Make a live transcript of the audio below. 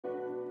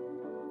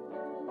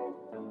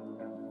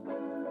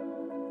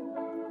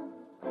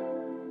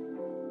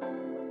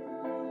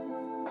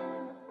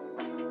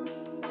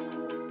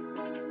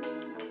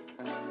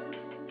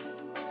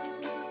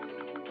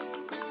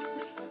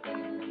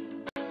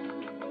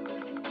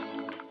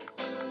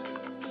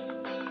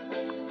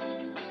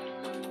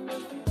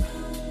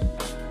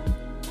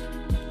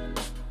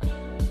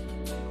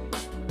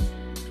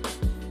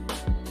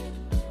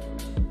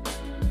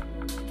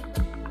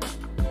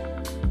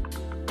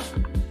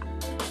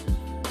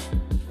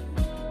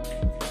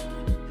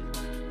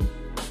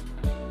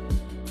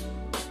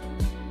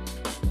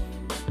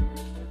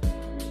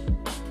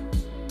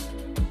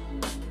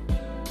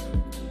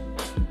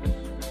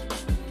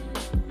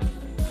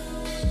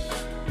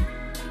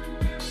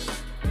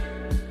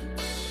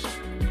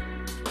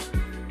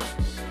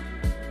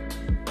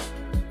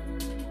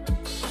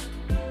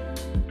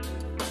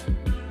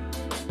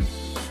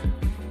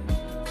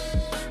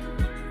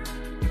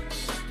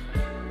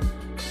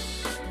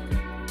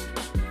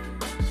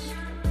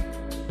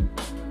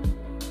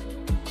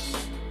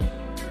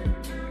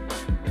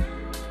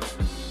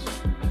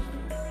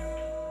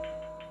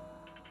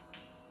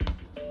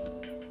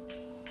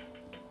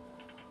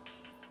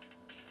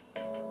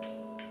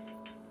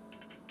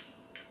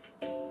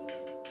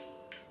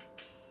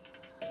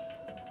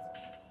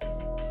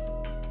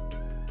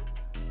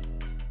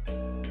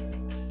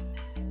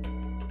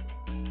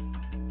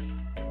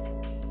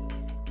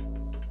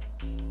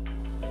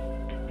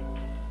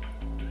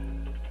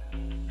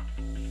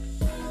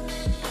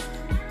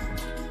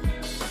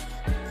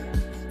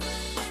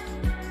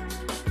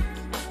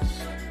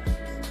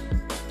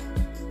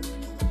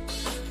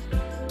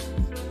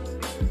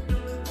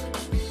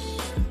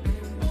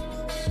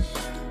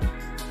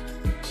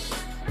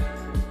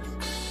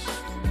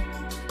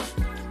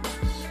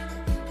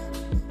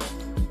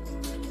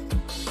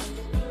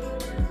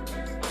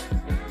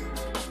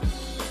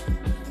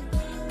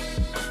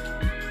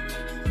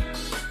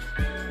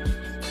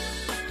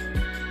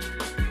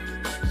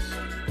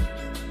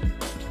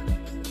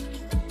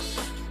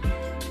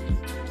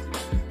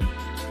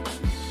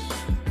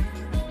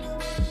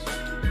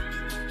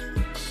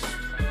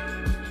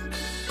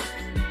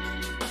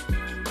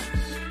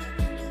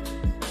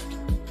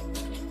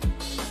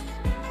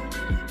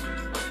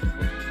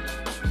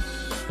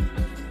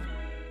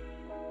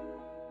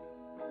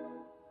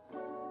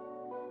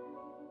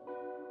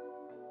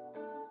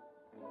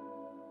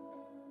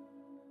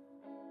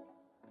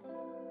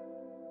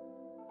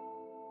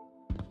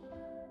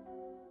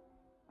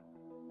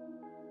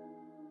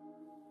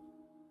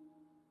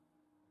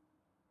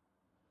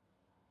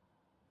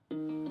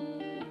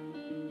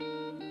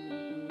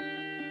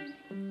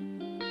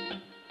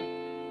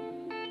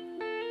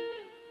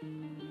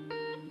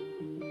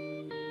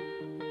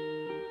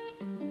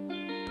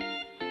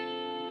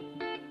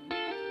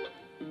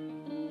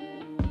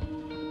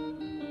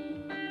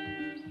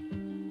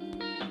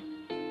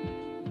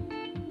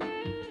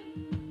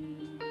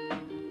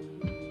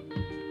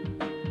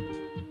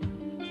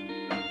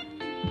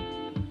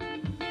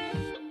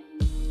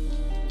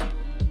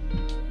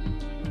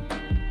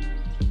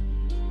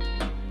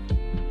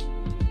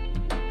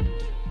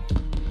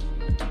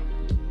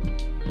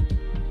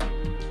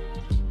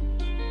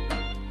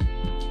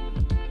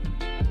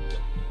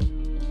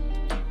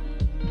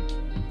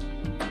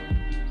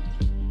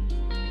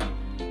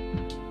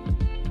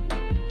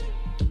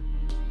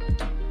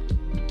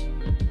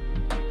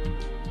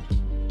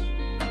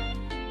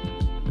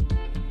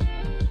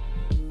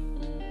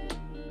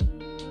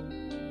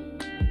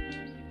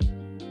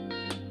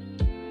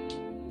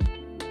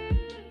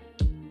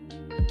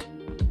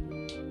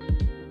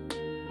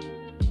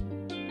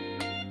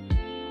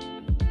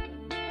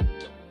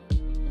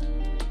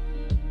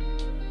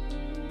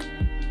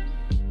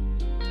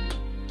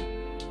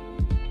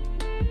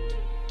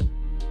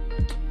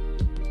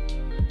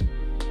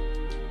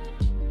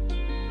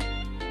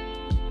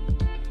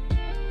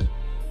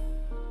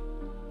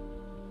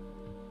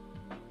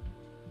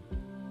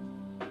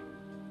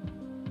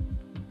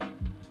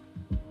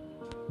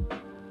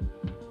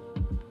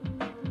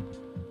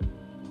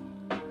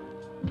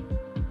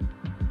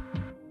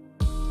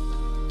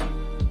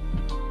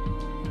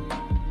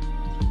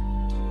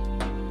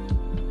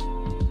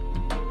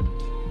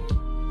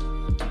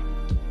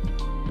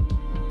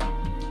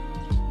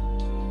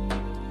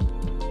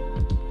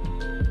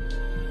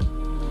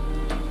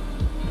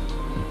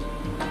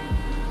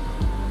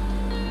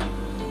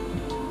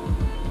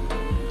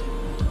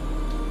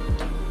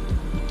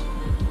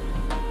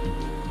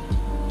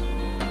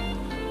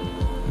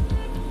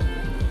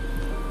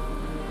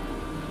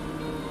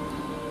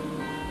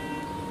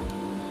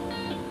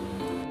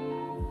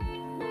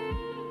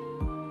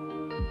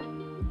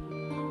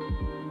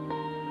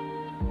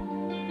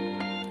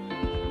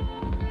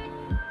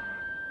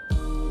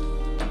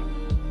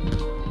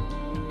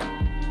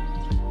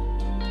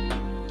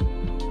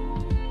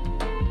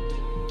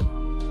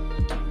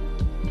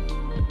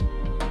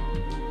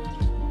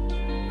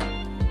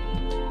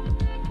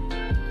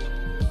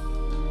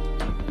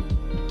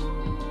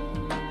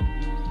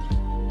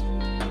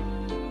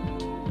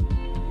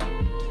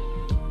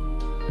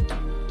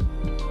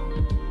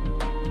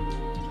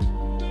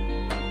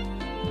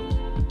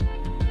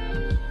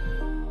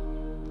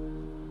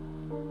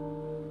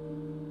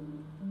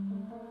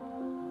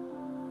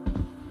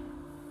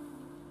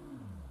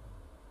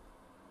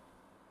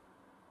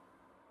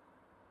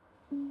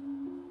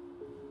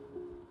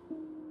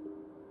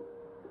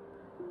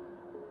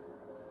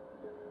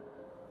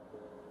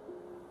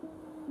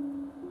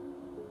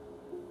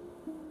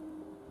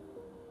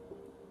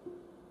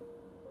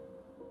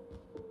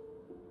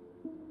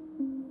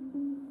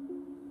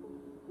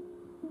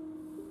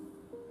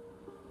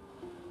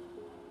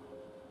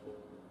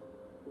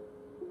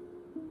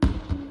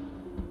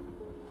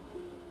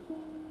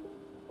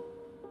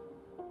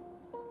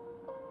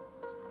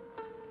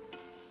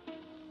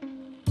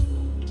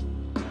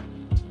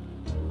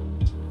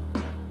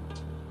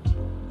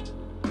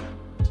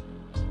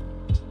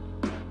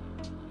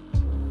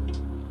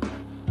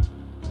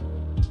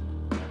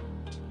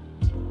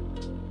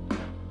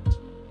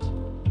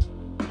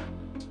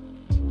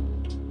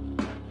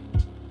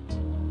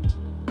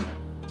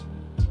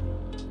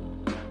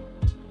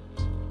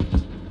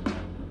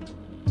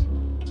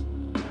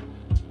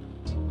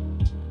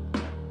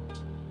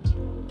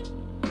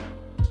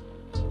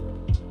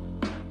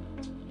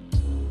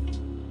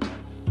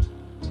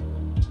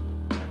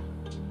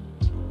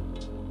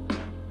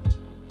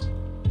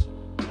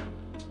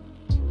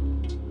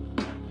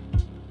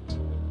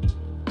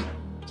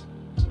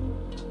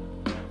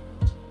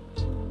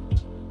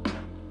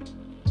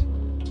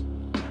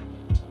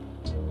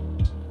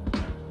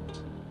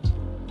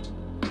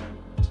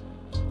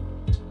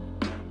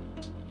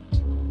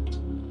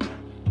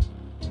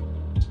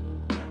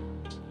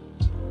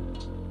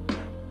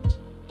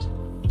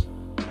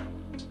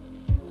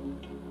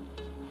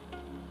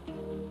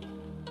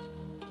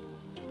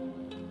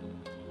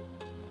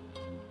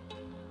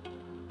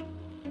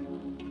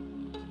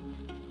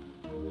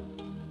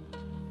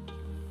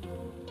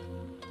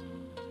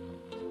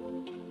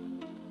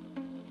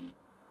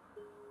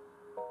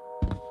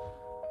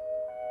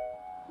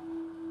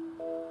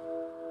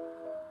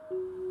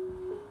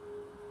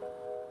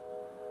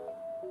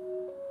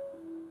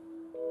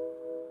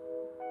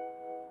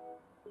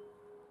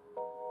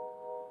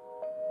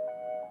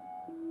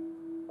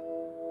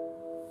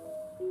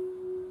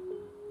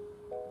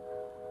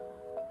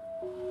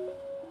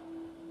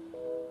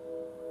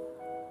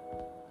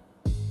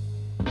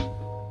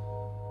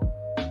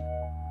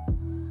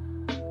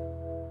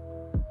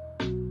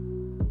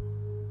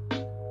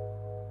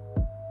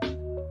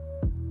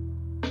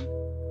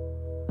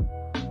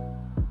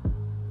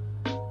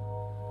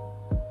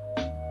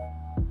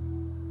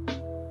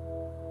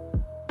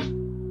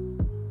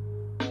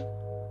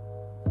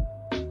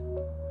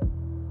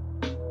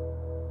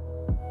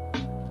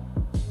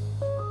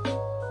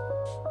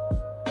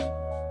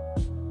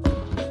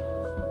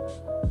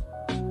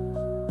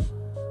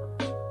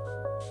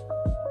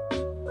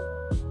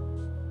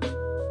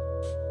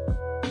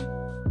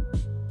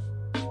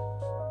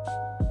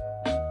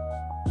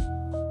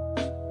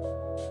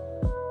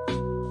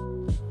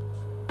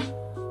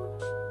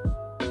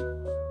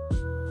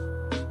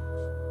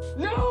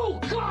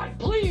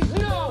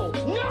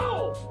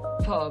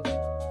pub.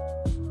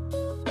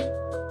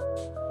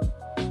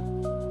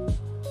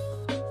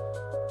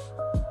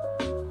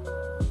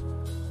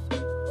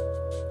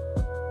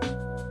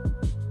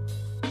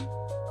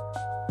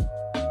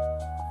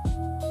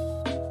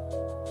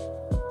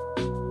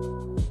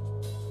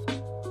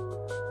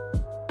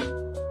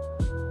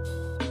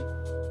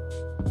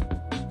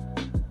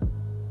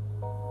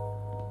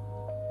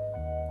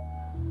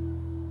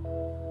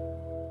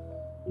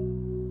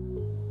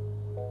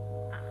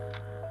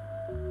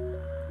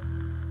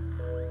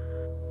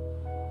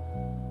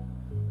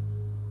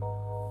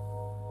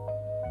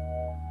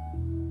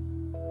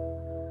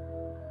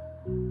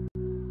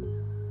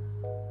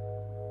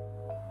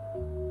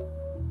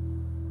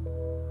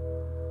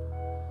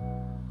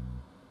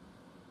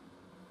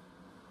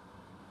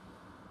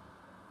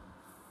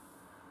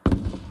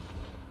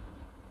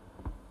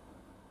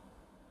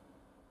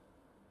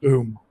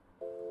 Boom.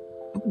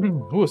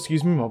 Oh,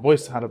 excuse me, my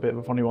voice had a bit of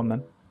a funny one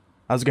then.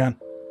 How's it going?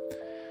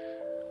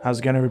 How's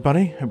it going,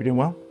 everybody? Hope you're doing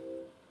well.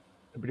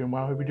 Hope you're doing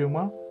well, hope you're doing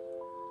well.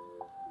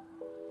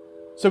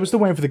 So we're still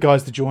waiting for the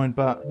guys to join,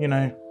 but, you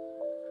know,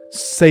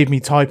 save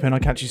me typing, I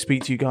can actually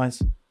speak to you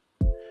guys.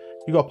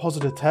 You got a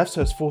positive test,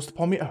 so it's forced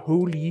upon me.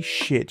 Holy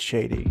shit,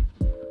 Shady.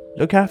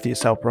 Look after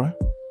yourself, bro.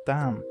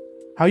 Damn.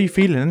 How are you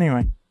feeling,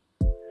 anyway?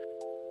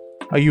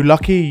 Are you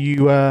lucky?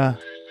 You, the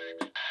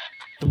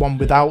one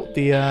without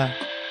the,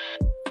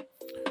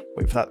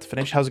 Wait for that to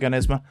finish. How's it going,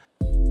 Isma?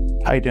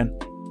 How you doing?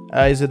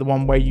 Is it the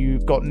one where you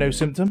got no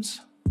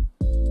symptoms?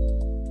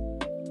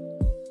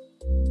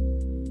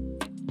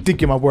 Did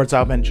get my words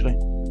out eventually.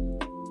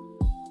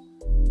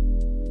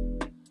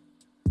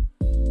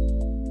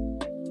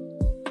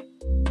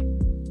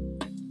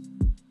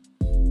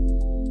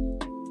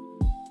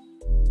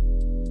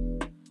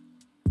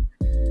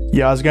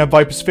 Yeah, how's it going,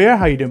 Vipersphere?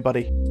 How you doing,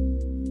 buddy?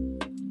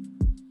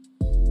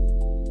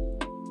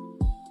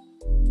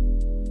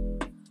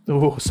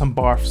 Oh, some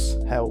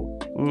barfs. Hell.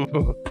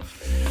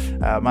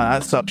 Man,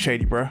 that sucks,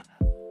 Shady, bro.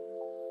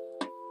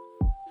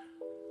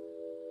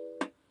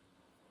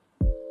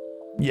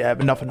 Yeah,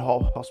 but nothing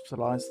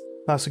hospitalized.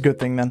 That's a good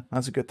thing, then.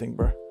 That's a good thing,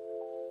 bro.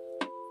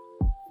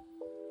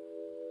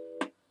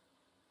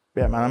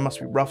 Yeah, man, that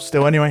must be rough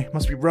still anyway.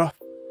 Must be rough.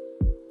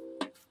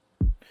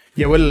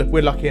 Yeah,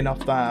 we're lucky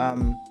enough that,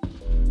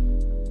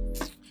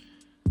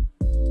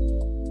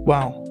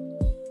 Wow.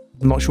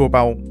 I'm not sure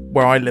about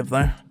where I live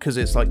though, because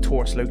it's like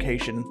tourist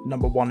location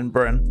 #1 in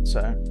Britain, so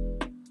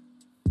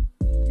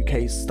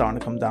UK's starting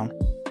to come down.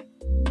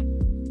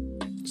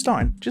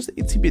 Starting, just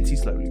itsy bitsy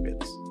slowly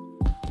bits.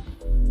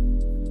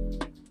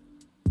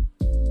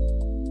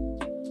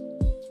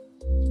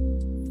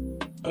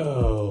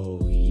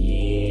 Oh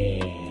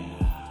yeah.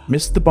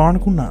 Mr.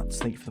 Barnacle Nuts,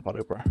 thank you for the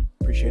follow, bro.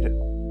 Appreciate it.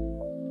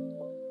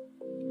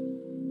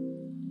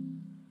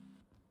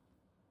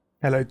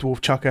 Hello,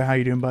 Dwarf Chucker, how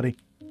you doing, buddy?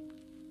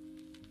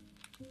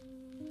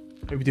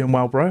 Hope you're doing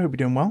well, bro. Hope you're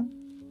doing well.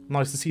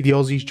 Nice to see the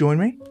Aussies join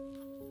me.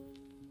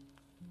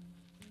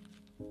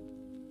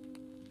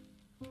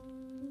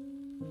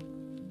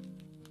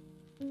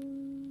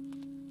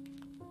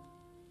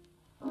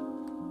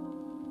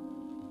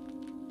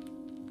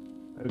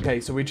 Okay,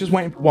 so we're just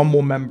waiting for one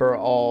more member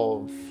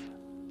of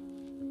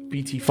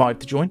BT5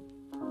 to join.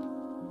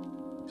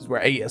 Because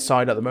we're 8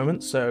 aside at the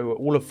moment, so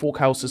all of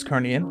Forkhouse is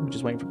currently in. We're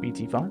just waiting for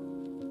BT5.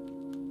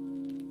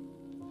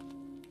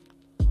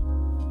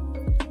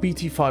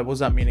 BT5, what does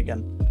that mean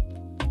again?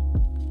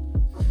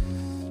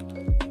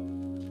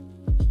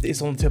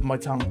 It's on the tip of my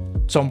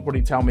tongue. Someone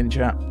probably tell me in the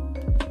chat.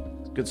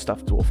 Good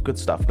stuff, Dwarf. Good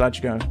stuff. Glad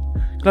you're going.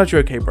 Glad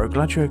you're okay, bro.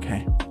 Glad you're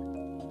okay.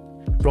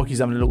 Rocky's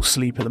having a little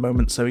sleep at the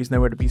moment, so he's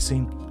nowhere to be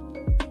seen.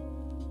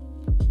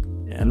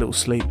 Yeah, a little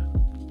sleep.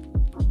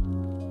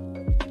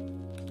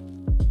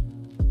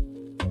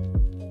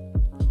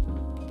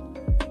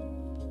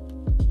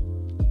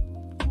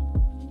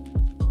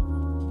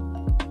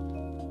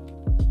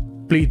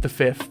 Bleed the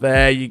 5th.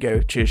 There you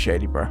go. Cheers,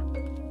 Shady, bro.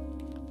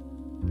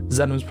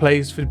 Zenums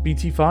plays for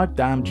BT5.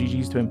 Damn,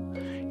 GG's to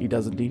him. He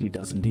does indeed. He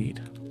does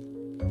indeed.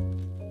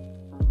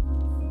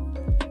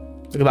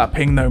 Look at that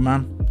ping, though,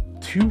 man.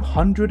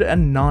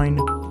 209.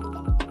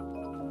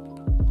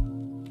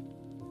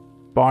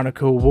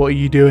 Barnacle, what are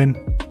you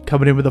doing?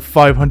 Coming in with a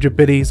 500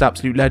 biddies.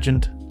 Absolute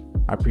legend.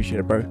 I appreciate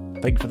it, bro.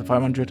 Thank you for the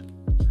 500.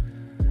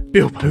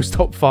 Bilbo's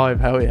top 5.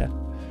 Hell yeah.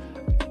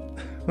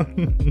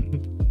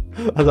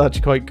 That's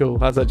actually quite cool.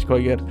 That's actually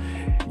quite good.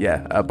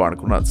 Yeah,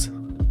 Barnacle Nuts.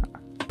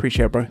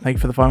 Appreciate it, bro. Thank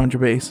you for the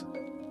 500 bits.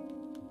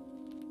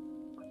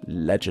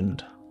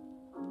 Legend.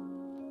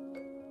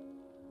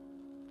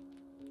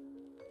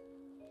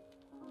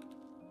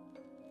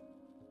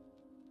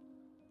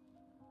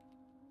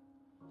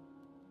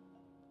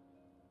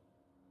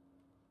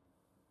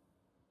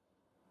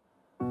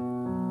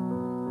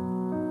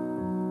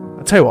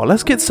 I'll tell you what,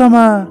 let's get some,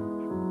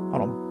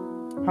 hold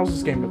on. How's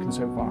this game looking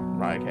so far?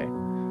 Right, okay.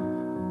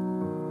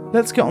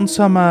 Let's get on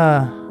some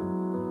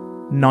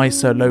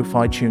nicer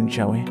lo-fi tunes,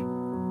 shall we?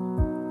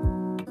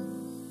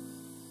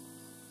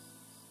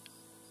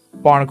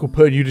 Barnacle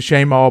putting you to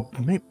shame. Oh,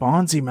 mate,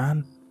 Barnsey,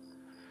 man.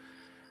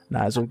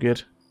 Nah, it's all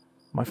good.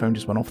 My phone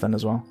just went off then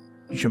as well.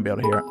 You shouldn't be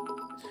able to hear it.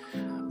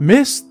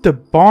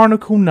 Mr.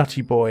 Barnacle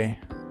Nutty Boy.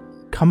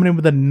 Coming in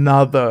with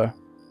another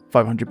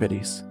 500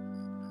 biddies.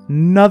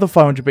 Another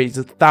 500 biddies.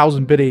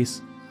 1,000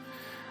 biddies.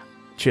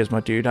 Cheers, my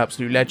dude.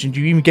 Absolute legend.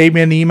 You even gave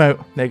me an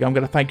emote. There you go. I'm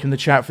going to thank you in the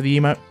chat for the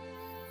emote.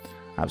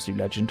 Absolute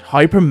legend.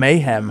 Hyper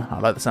Mayhem. I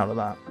like the sound of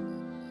that.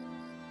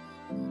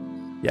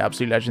 Yeah,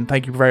 absolute legend.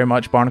 Thank you very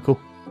much, Barnacle.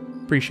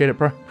 Appreciate it,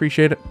 bro.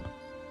 Appreciate it.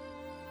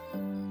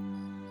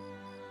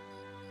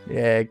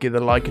 Yeah, get the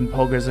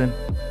LYCANPOGS in.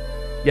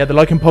 Yeah, the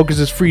LYCANPOGS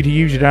is free to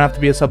use. You don't have to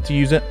be a sub to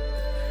use it.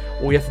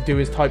 All you have to do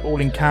is type all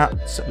in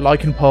caps,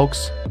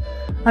 LYCANPOGS.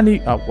 And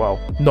he... Oh, well,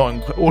 not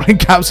in, all in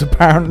caps,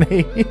 apparently.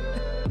 I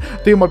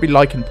think it might be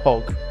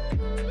LYCANPOG.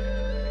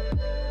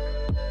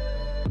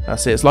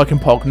 That's it. It's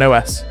LYCANPOG, no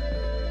S.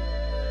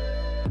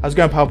 How's it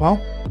going, pal pal?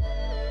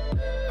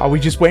 Are we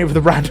just waiting for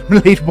the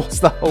random lead? What's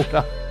that? Hold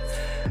up.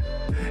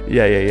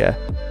 Yeah,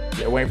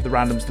 waiting for the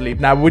randoms to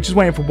leave. Now, we're just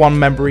waiting for one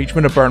member each. We're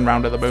in a burn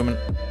round at the moment.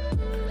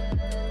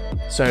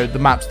 So, the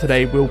maps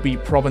today will be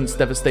Province,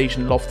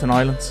 Devastation, Lofton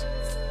Islands.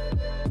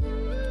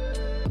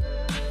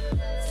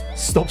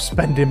 Stop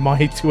spending my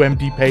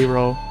 2MD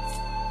payroll.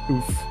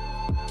 Oof.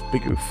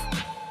 Big oof.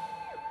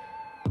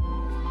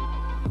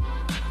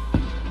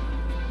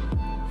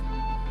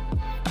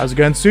 How's it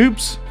going,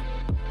 Soups?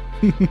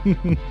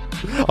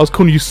 I was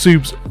calling you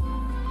Soups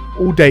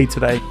all day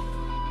today.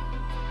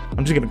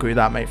 I'm just going to call you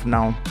that, mate, from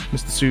now on.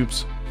 Mr.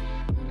 Soups.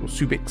 Or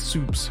Subic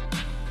Soups.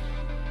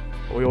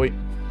 Oi, oi.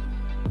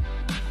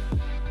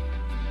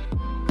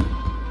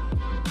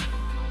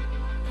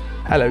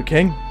 Hello,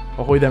 King.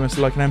 Ahoy there,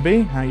 Mr.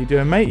 LYCANMB. How you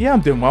doing, mate? Yeah, I'm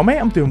doing well, mate.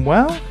 I'm doing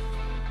well.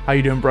 How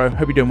you doing, bro?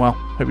 Hope you're doing well.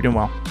 Hope you're doing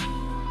well.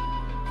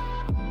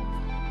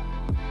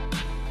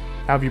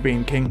 How have you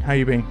been, King? How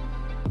you been?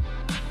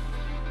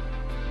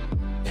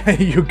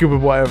 You're good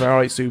with whatever.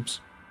 Alright, Soups.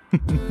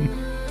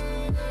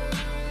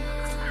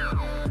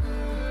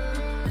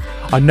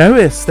 I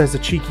noticed there's a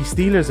cheeky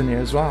Steelers in here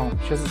as well.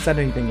 She hasn't said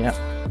anything yet.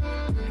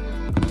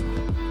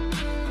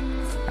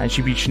 And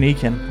she be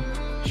sneaking.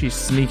 She's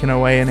sneaking her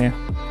way in here.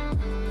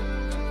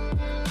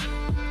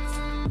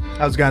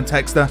 How's it going,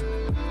 Texter?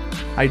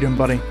 How you doing,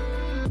 buddy?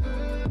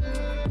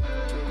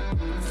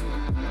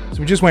 So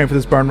we're just waiting for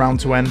this burn round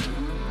to end.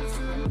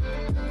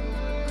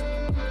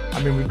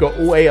 I mean, we've got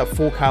all 8 at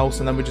Fork House,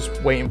 and then we're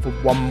just waiting for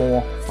one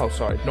more. Oh,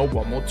 sorry, not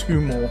one more,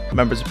 2 more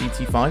members of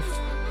BT5.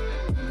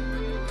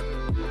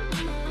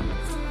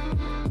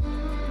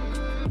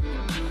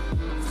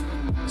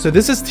 So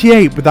this is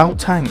T8 without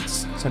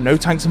tanks. So no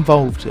tanks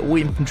involved, all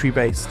infantry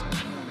based.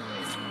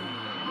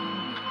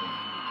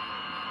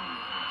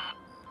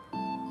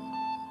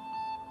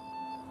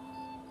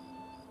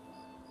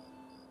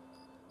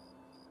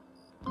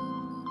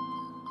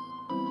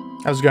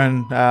 How's it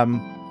going,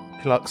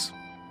 Klux?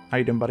 How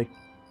you doing, buddy?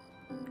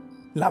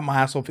 Lap my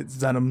ass off, it's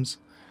Zenims.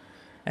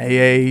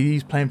 Hey,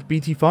 he's playing for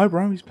BT5,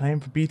 bro. He's playing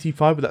for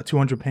BT5 with that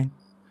 200 ping.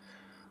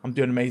 I'm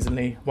doing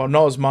amazingly. Well,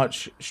 not as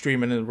much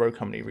streaming in the Road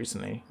Company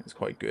recently. It's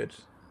quite good.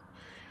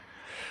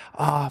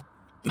 I've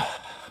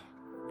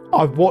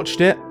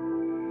watched it.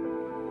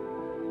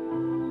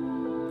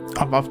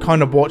 I've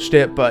kind of watched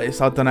it, but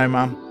it's, I don't know,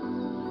 man.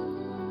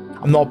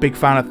 I'm not a big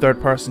fan of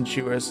third-person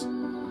shooters.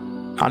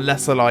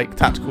 Unless they're like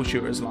tactical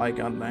shooters like,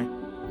 I don't know,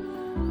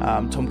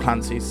 Tom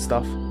Clancy's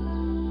stuff. I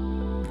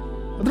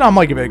don't know, I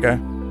might give it a go.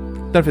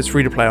 Don't know if it's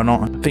free to play or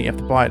not. I think you have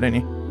to buy it, don't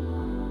you?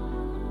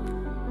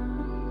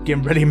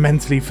 Getting ready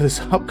mentally for this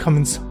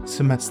upcoming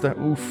semester.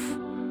 Oof.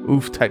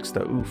 Oof,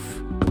 Texter,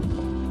 oof.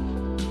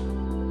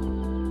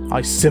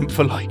 I simp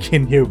for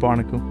liking you,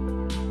 Barnacle.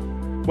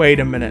 Wait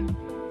a minute.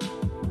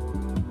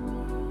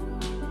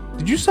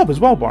 Did you sub as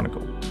well,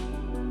 Barnacle?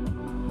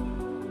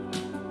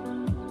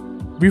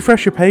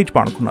 Refresh your page,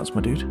 Barnacle Nuts,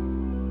 my dude.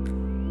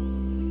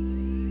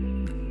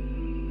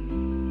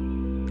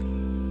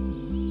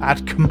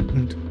 Add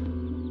command.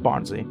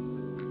 Barnsey.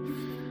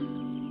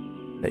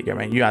 There you go,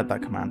 mate. You add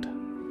that command.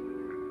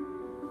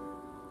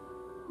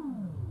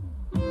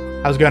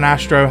 How's it going,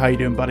 Astro? How you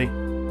doing, buddy?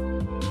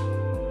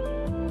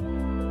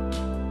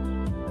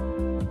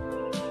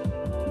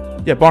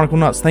 Yeah, Barnacle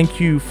Nuts, thank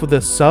you for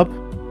the sub,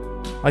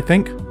 I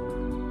think.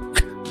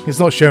 It's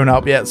not shown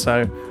up yet,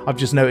 so I've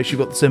just noticed you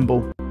got the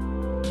symbol.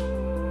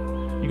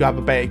 You gotta have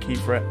a beta key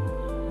for it.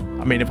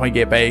 I mean, if I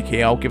get a beta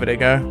key, I'll give it a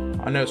go.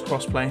 I know it's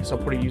crossplay, so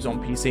I'll probably use it on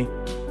PC.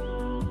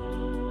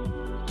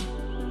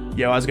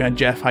 Yo, how's it going,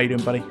 Jeff? How you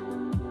doing, buddy?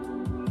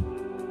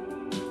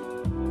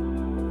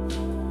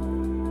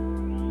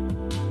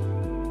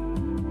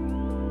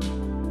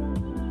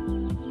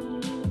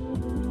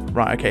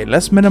 Right, okay,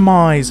 let's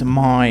minimize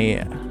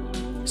my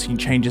scene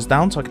changes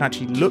down so I can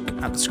actually look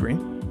at the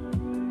screen.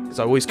 Because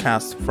I always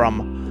cast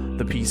from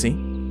the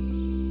PC.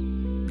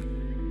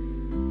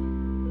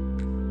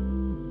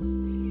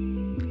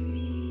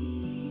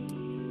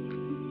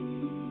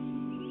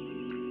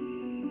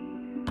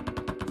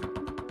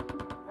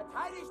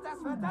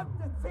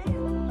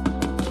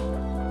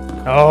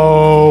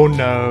 Oh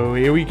no,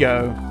 here we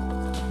go.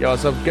 Yo,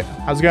 how's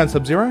it going,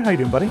 Sub-Zero? How you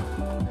doing, buddy?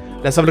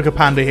 Let's have a look at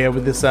Panda here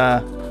with this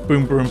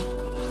boom broom.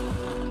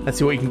 Let's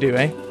see what you can do,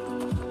 eh?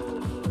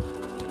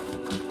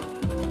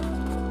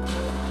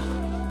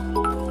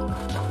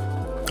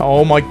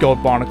 Oh my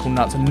god, Barnacle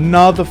Nuts.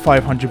 Another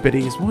 500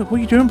 biddies. What are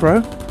you doing,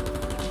 bro?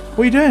 What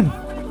are you doing?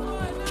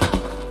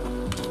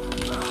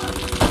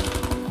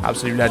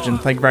 Absolute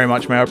legend. Thank you very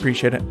much, mate. I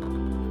appreciate it.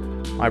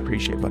 I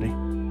appreciate it, buddy.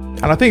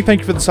 And I think thank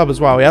you for the sub as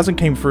well. He hasn't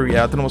came through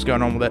yet. I don't know what's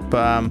going on with it.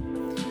 But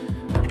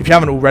if you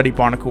haven't already,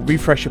 Barnacle,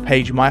 refresh your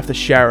page. You might have to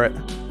share it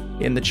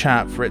in the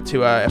chat for it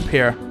to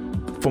appear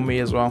for me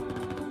as well.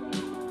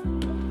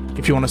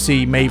 If you want to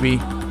see maybe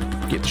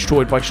get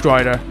destroyed by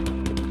Strider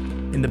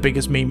in the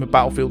biggest meme of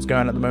Battlefield's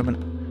going at the moment,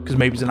 because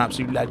maybe he's an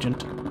absolute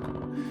legend.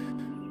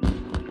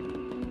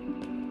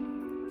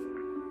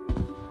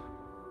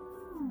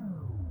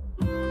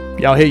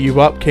 Yeah, I'll hit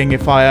you up, King,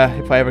 if I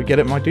ever get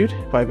it, my dude.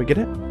 If I ever get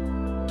it.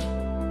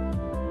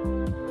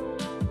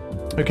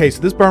 Okay,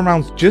 so this burn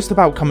round's just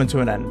about coming to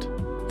an end.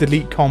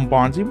 Delete Con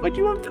Barnesy. What do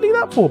you want to delete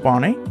that for,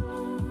 Barney?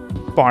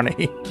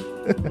 Barney.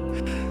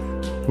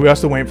 We are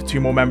still waiting for 2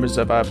 more members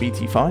of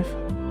BT5.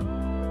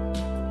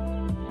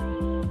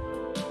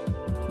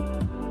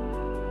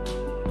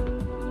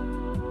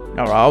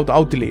 Alright,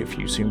 I'll delete a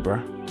few soon, bro.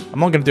 I'm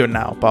not going to do it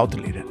now, but I'll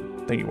delete it.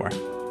 Don't you worry.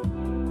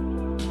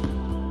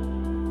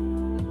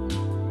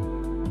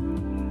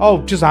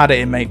 Oh, just add it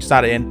in, mate. Just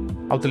add it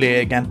in. I'll delete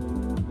it again.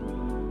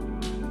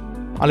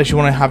 Unless you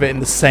want to have it in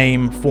the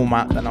same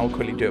format, then I'll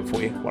quickly do it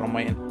for you while I'm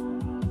waiting.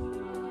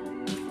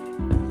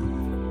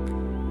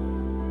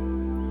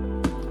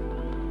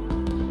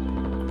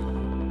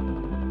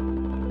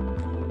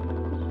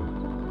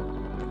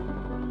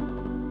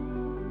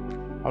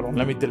 Hold on,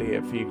 let me delete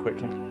it for you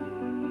quickly.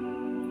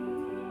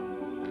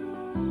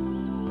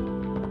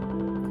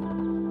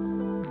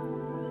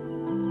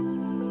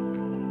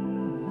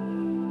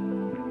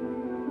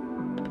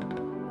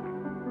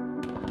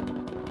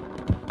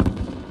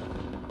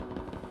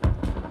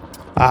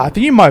 I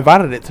think you might have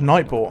added it to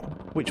Nightbot.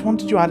 Which one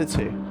did you add it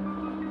to?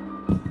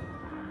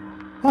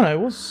 Oh no, it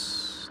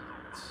was...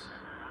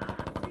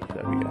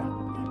 There we go.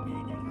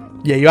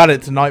 Yeah, you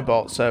added it to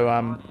Nightbot, so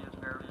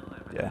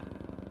yeah.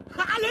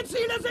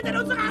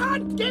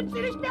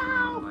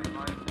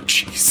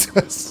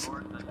 Jesus.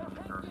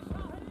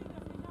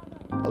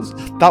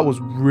 That was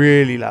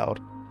really loud.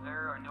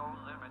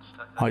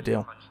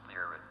 Ideal.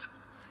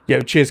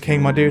 Yo, cheers,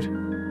 King, my dude.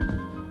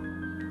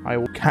 I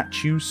will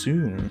catch you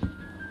soon.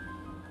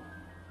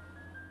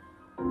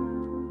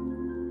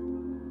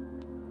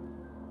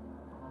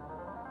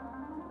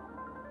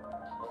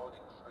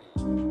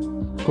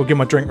 Go get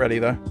my drink ready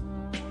though.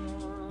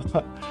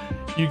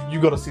 you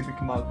gotta see the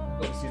mug.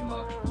 You gotta see the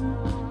mug.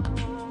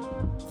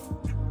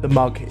 The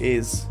mug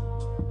is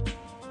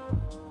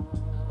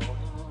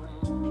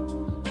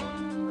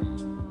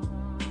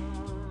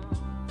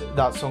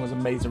that song is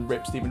amazing.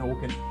 Rip Stephen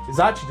Hawking. It's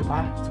actually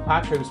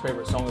Tobacco's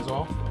favourite song as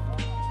well.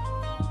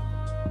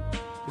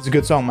 It's a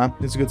good song, man.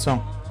 It's a good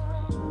song.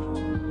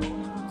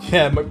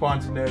 Yeah,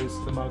 McBarnes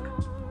knows the mug.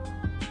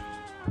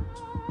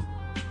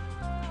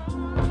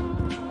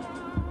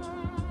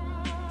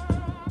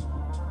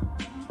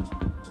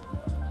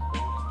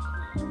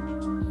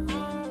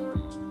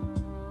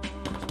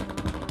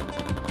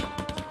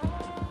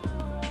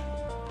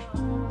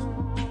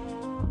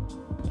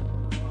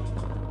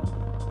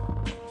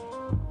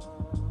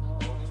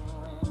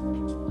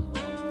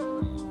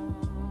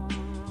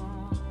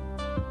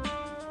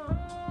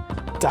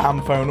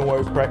 Damn phone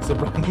always corrects the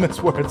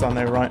randomest words on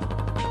there, right?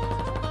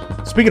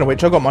 Speaking of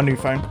which, I got my new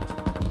phone.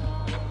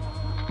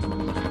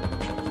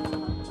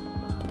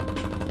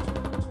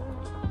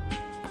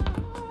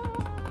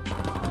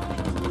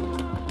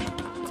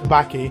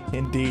 Tobacco,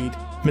 indeed.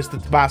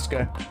 Mr.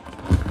 Tabasco.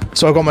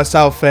 So I got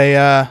myself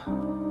a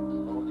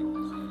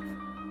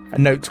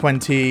Note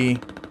 20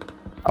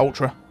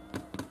 Ultra.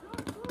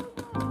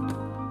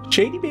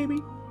 Shady baby.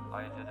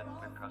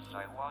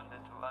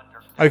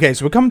 Okay,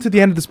 so we're coming to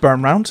the end of this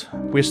burn round.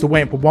 We're still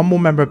waiting for one more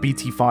member of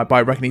BT5, but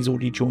I reckon he's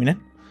already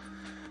joining.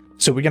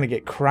 So we're going to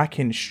get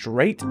cracking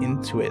straight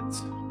into it.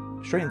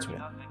 Straight into it.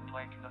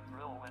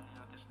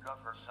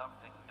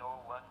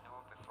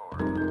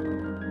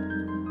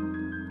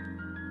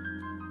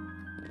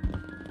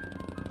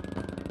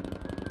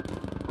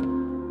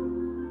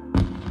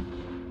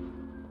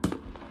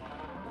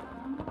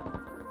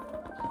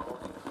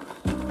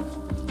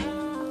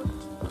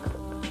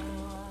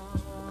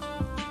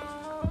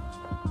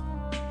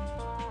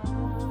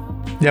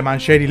 Yeah, man,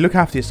 Shady, look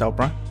after yourself,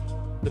 bro.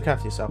 Look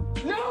after yourself.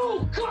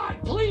 No! God,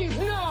 please,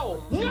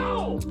 no!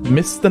 No!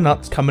 Mr.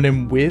 Nuts coming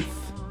in with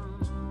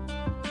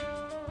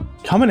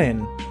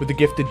the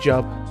gifted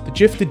jub. The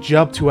gifted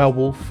jub to Al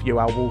Wolf. Yo,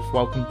 Al Wolf,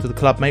 welcome to the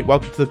club, mate.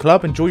 Welcome to the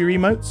club. Enjoy your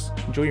emotes.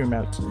 Enjoy your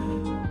emotes.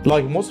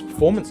 Like, what's the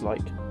performance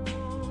like?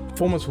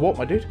 Performance for what,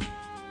 my dude?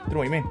 Don't know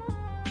what you mean.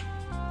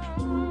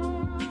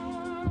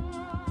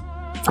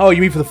 Oh,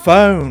 you mean for the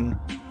phone?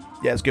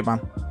 Yeah, it's good,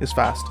 man. It's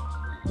fast.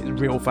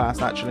 It's real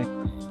fast, actually.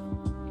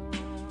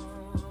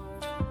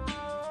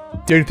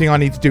 The only thing I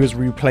need to do is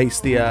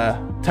replace the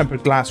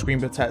tempered glass screen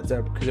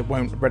protector because it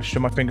won't register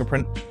my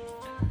fingerprint.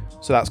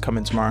 So that's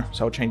coming tomorrow,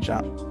 so I'll change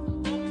that.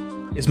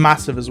 It's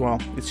massive as well.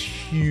 It's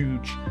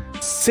huge.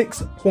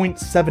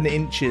 6.7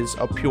 inches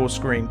of pure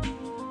screen.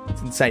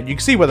 It's insane. You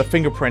can see where the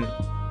fingerprint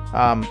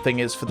thing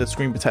is for the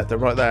screen protector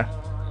right there.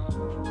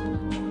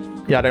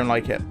 Yeah, I don't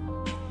like it.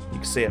 You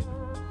can see it.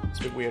 It's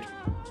a bit weird.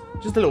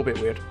 Just a little bit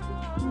weird.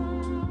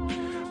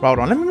 Right, hold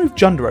on. Let me move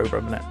Junder over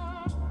a minute.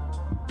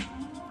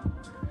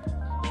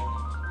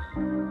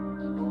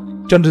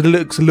 Junder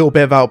looks a little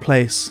bit out of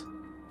place.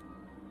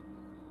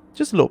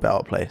 Just a little bit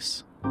out of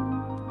place.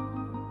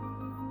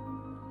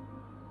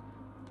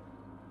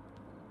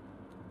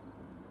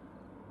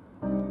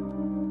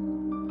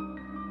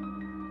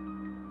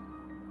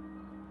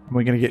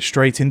 We're going to get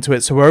straight into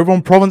it. So we're over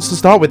on Province to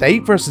start with.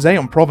 8 versus 8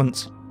 on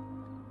Province.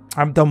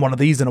 I haven't done one of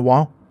these in a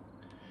while.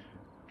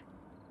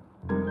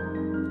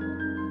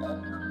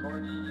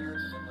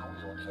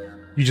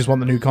 You just want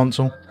the new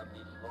console?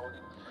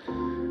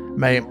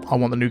 Mate, I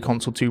want the new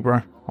console too, bro.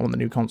 I want the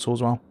new console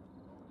as well.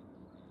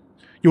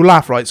 You'll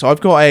laugh, right? So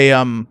I've got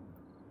a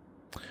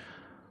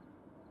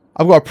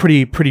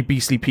pretty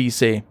beastly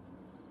PC.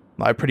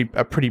 Like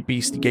a pretty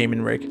beastly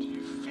gaming rig.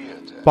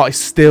 But I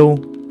still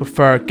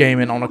prefer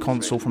gaming on a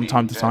console from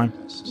time to time.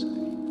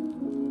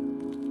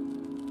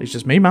 It's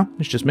just me, man.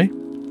 It's just me.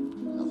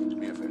 Nothing to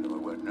be afraid of. I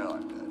won't know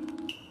I'm dead.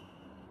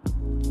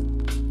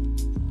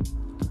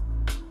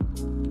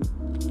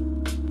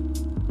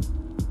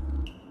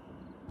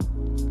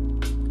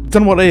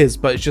 Don't know what it is,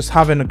 but it's just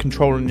having a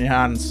controller in your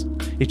hands.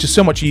 It's just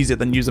so much easier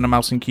than using a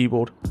mouse and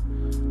keyboard.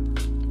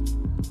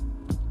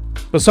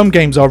 But some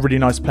games are really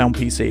nice to play on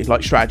PC,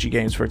 like strategy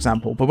games, for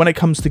example. But when it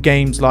comes to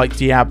games like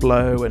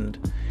Diablo and,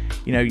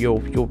 you know,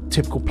 your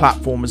typical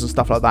platformers and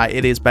stuff like that,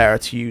 it is better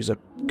to use a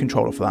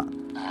controller for that.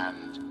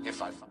 And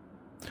if I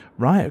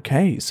Right,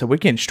 okay, so we're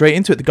getting straight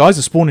into it. The guys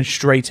are spawning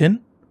straight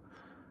in.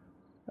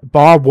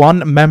 Bar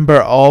one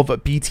member of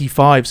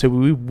BT5, so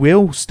we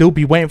will still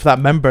be waiting for that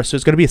member. So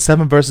it's going to be a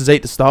 7 versus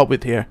 8 to start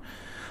with here.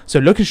 So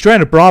looking straight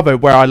into Bravo,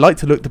 where I like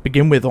to look to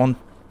begin with on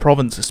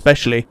Province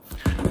especially.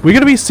 We're going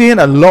to be seeing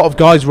a lot of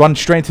guys run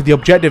straight into the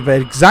objective.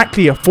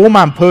 Exactly a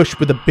 4-man push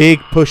with a big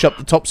push up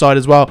the top side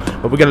as well.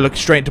 But we're going to look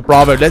straight into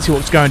Bravo. Let's see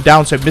what's going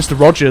down. So Mr.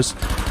 Rogers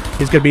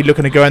is going to be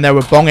looking to go in there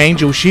with Bong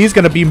Angel. She's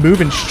going to be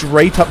moving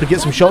straight up to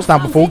get some shots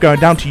down before going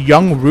down to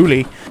Young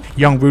Ruli.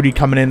 Young Rudy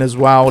coming in as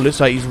well.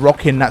 Looks like he's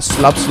rocking that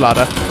slub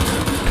sladder.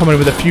 Coming in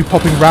with a few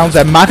popping rounds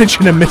there.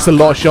 Managing to miss a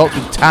lot of shots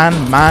with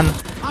Tan Man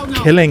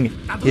killing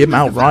him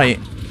outright.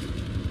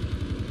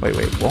 Wait,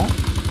 what?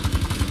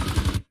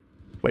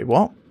 Wait,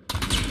 what?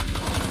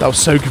 That was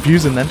so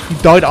confusing then. He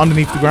died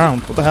underneath the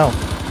ground. What the hell?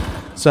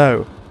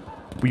 So,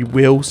 we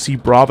will see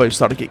Bravo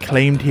start to get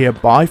claimed here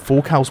by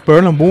Forecast.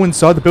 Berlin Wall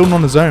inside the building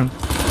on his own.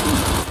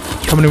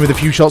 Coming in with a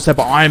few shots there,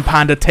 but Iron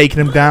Panda taking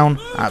him down.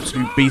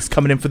 Absolute beast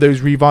coming in for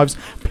those revives.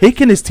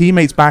 Picking his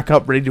teammates back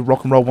up, ready to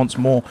rock and roll once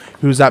more.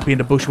 Who's that being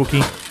the Bush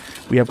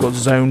Wookie? We have got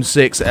Zone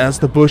 6 as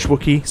the Bush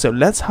Wookie. So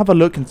let's have a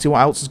look and see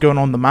what else is going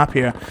on the map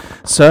here.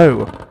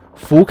 So,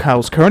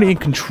 Forecast currently in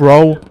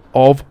control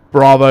of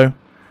Bravo.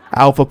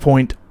 Alpha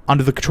Point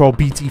under the control of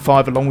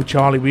BT5 along with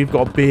Charlie. We've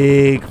got a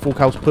big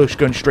Forecast push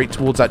going straight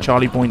towards that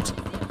Charlie point.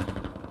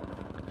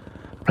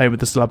 Playing with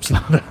the slub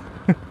sladder.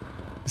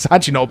 It's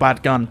actually not a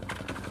bad gun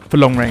for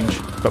long range,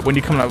 but when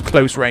you're coming out of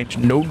close range,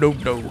 no,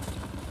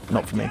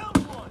 not for me.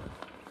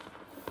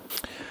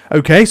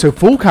 Okay, so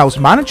Forecast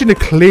managing to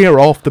clear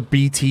off the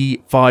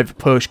BT5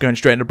 push going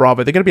straight into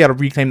Bravo. They're going to be able to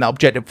reclaim that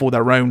objective for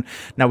their own.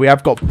 Now we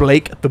have got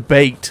Blake the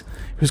Bait,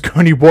 who's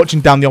currently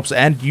watching down the opposite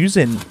end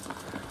using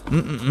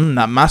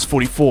that Mass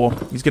 44.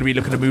 He's going to be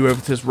looking to move over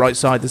to this right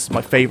side. This is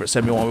my favourite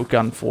semi-auto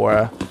gun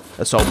for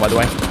Assault, by the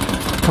way.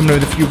 Coming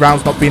in with a few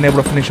rounds, not being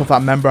able to finish off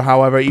that member.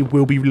 However, he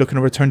will be looking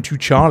to return to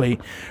Charlie,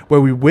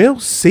 where we will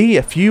see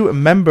a few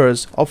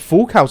members of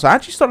Forecast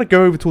actually start to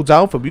go over towards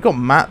Alpha. We've got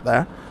Matt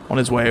there on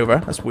his way over.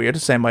 That's weird,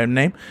 saying my own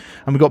name.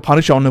 And we've got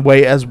Punisher on the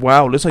way as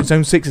well. Looks like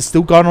Zone 6 is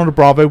still guarding on the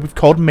Bravo with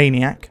COD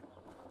Maniac.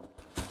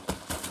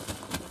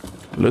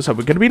 Looks like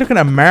we're going to be looking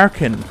at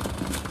American.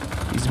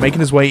 He's making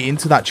his way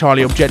into that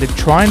Charlie objective,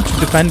 trying to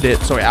defend it.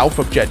 Sorry,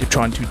 Alpha objective,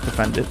 trying to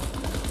defend it.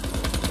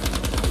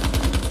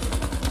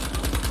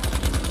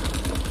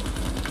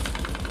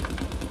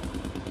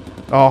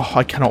 Oh,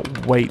 I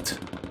cannot wait.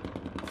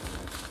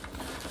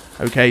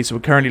 Okay, so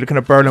we're currently looking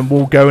at Berlin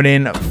Wall going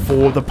in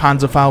for the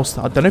Panzerfaust.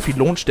 I don't know if he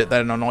launched it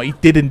then or not. He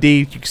did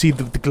indeed. You can see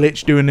the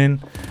glitch doing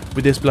in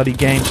with this bloody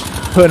game.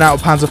 Putting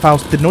out a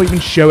Panzerfaust. Did not even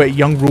show it.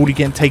 Young Ruley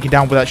getting taken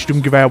down with that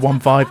Sturmgewehr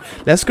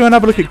 1.5. Let's go and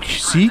have a look at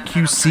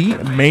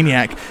CQC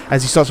Maniac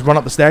as he starts to run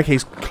up the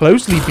staircase,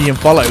 closely being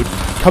followed.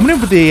 Coming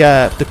in with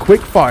the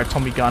quick fire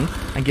Tommy gun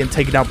and getting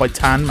taken out by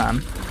Tan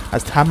Man,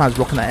 as Tan Man's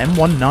rocking that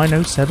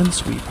M1907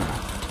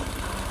 sweeper.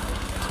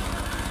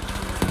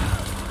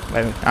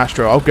 Wait,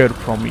 Astro, I'll go to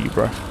prom with you,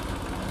 bro.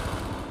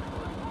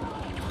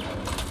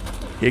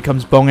 Here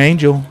comes Bong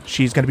Angel.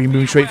 She's going to be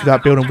moving straight through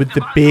that building with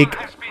the big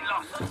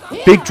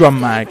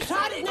drum mag.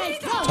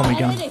 Tommy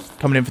gun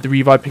coming in for the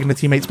revive, picking the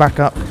teammates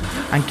back up.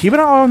 And keeping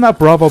an eye on that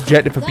Bravo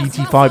objective for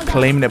BT5,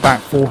 claiming it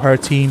back for her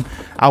team.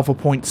 Alpha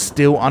Point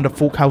still under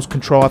Forecast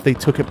control after they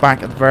took it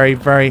back at the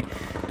very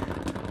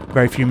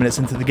Very few minutes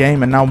into the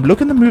game, and now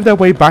looking to move their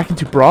way back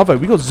into Bravo.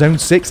 We got Zone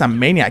 6 and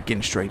Maniac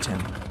getting straight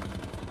in.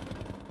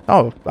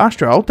 Oh,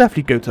 Astro, I'll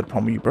definitely go to the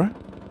prom with you, bro.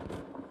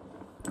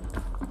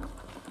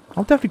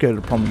 I'll definitely go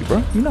to the prom with you,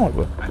 bro. You know I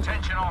will.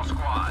 Attention all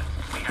squads.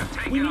 We have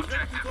taken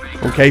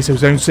objective B. Okay, so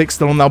Zone 6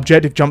 still on the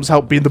objective. Jumps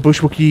out, being the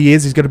bushwalker he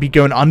is. He's going to be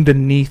going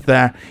underneath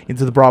there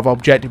into the Bravo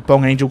objective.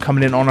 Bong Angel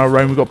coming in on our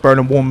own. We've got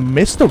Berlin Warm.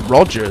 Mr.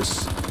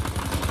 Rogers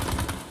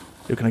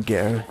looking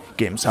to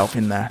get himself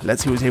in there.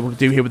 Let's see what he's able to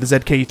do here with the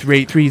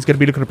ZK383. He's going to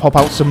be looking to pop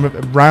out some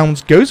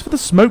rounds. Goes for the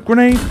smoke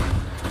grenade.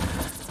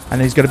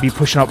 And he's going to be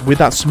pushing up with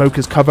that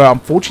smoker's cover.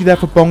 Unfortunately there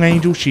for Bong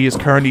Angel. She is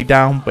currently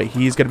down, but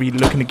he is going to be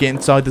looking to get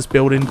inside this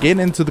building, getting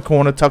into the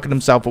corner, tucking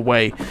himself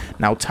away.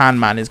 Now Tan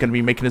Man is going to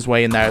be making his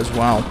way in there as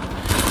well.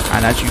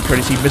 And as you can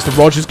currently see, Mr.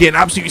 Rogers getting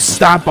absolutely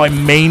stabbed by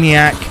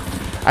Maniac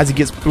as he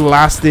gets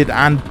blasted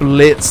and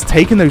blitzed.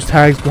 Taking those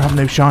tags, grabbing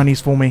those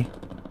shinies for me.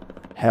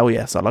 Hell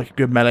yes, I like a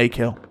good melee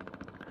kill.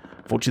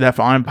 Fortunately there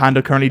for Iron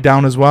Panda, currently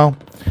down as well.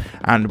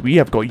 And we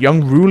have got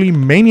Young Ruly,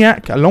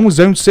 Maniac, along with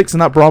Zone 6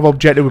 and that Bravo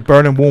objective with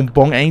Berlin Wall and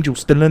Bong Angel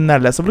still in there.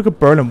 Let's have a look at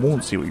Berlin Wall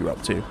and see what you're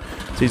up to.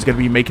 So he's going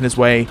to be making his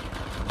way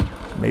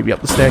maybe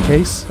up the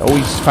staircase. Oh,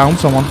 he's found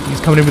someone.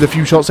 He's coming in with a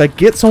few shots there.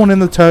 Get someone in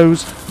the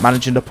toes.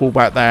 Managing to pull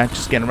back there.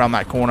 Just getting around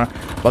that corner.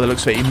 By the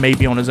looks of it, he may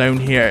be on his own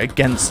here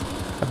against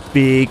a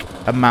big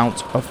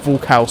amount of Full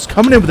House.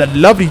 Coming in with a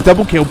lovely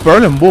double kill.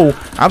 Berlin Wall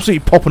absolutely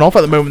popping off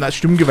at the moment. That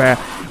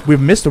Sturmgewehr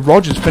with Mr.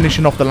 Rogers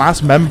finishing off the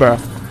last member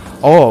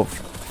of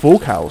Full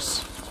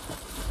House.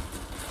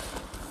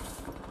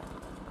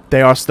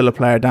 They are still a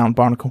player down,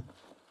 Barnacle.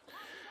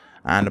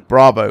 And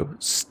Bravo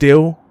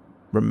still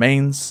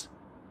remains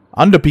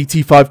under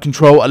BT5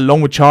 control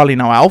along with Charlie.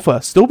 Now Alpha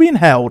still being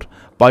held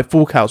by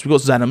Full House. We've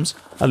got Zenims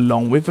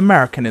along with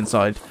American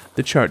inside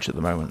the church at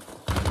the moment.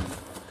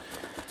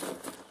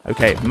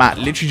 Okay, Matt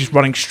literally just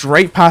running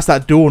straight past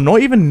that door,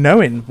 not even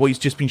knowing what he's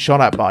just been shot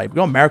at by. We've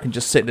got American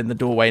just sitting in the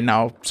doorway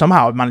now.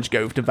 Somehow I've managed to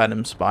go over to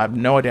Venoms, but I have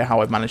no idea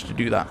how I've managed to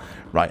do that.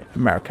 Right,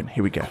 American,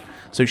 here we go.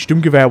 So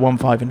Sturmgewehr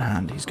 1-5 in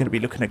hand. He's going to be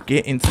looking to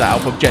get into that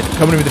Alpha objective.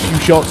 Coming in with a few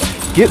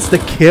shots. Gets the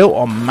kill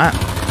on Matt.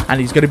 And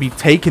he's going to be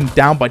taken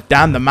down by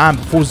Dan the Man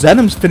before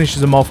Zenims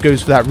finishes him off.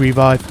 Goes for that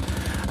revive.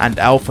 And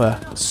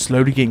Alpha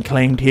slowly getting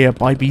claimed here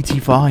by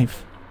BT5.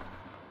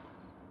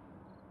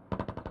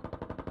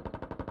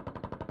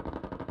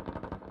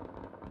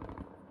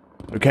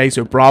 Okay,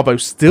 so Bravo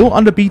still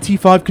under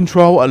BT5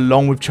 control,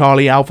 along with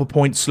Charlie. Alpha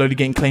Point slowly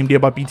getting claimed here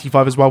by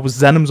BT5 as well, with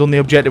Zenims on the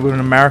objective with an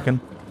American.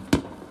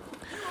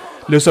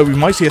 Looks like we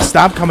might see a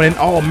stab coming in.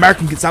 Oh,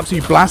 American gets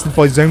absolutely blasted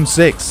by Zone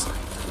 6.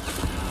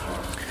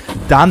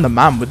 Dan the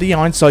Man with the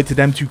iron-sighted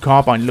M2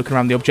 carbine looking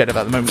around the objective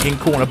at the moment, getting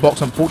caught in a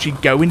box,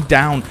 unfortunately going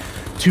down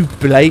to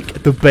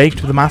Blake the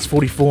Baked with a Mass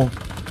 44.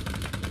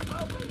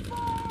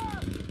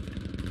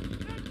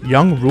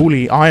 Young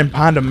Ruly, Iron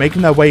Panda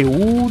making their way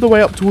all the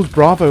way up towards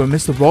Bravo, and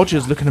Mr.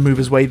 Rogers looking to move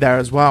his way there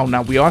as well.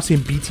 Now we are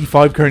seeing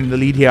BT5 currently in the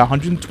lead here,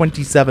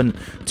 127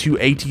 to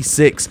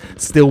 86.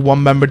 Still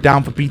one member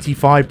down for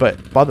BT5,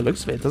 but by the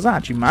looks of it, it doesn't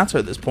actually matter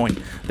at this point.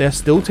 They're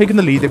still taking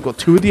the lead. They've got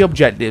 2 of the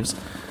objectives,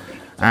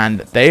 and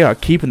they are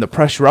keeping the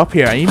pressure up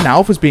here. And even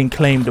Alpha's being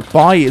claimed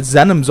by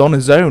Zenims on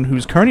his own,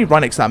 who's currently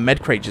right next to that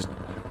med crate, just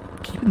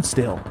keeping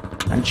still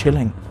and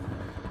chilling.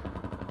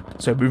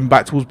 So moving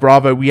back towards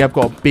Bravo, we have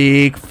got a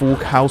big Full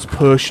House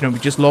push. We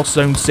just lost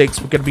Zone 6.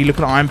 We're going to be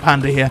looking at Iron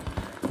Panda here.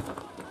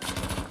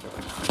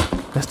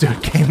 Let's do a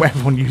game where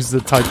everyone uses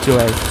the Type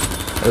 2A.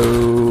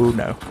 Oh,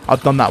 no.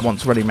 I've done that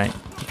once already, mate.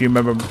 If you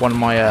remember one of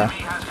my, I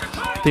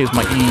think it was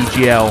my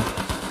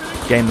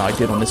ABGL game that I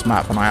did on this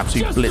map, and I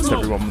absolutely blitzed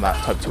everyone with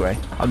that Type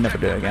 2A. I'll never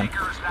do it again.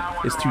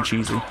 It's too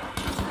cheesy.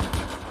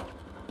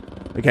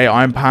 Okay,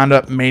 Iron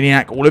Panda,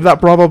 Maniac, all of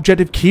that Bravo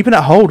objective, keeping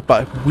it hold,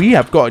 but we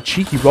have got a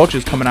cheeky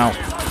Rogers coming out.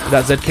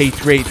 That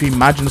ZK383,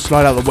 imagine the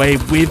slide out of the way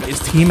with his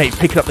teammate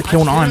picking up the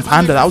kill on Iron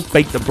Panda. That was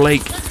Baked the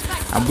Blake.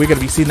 And we're going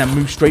to be seeing them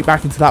move straight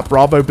back into that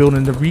Bravo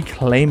building to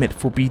reclaim it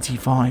for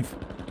BT5.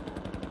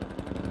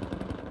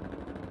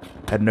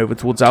 Heading over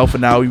towards Alpha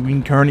now. We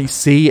can currently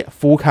see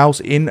Full House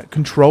in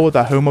control of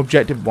the home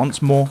objective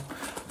once more.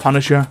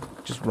 Punisher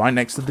just right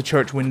next to the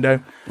church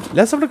window.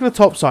 Let's have a look at the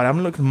top side. I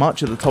haven't looked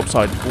much at the top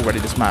side already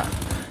this map.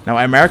 Now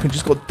American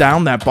just got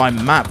down there by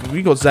Matt.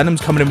 We got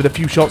Zenims coming in with a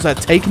few shots there,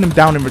 taking him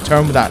down in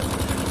return with that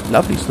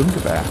lovely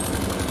Sturmgewehr.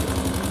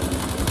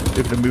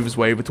 Looking to move his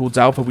way over towards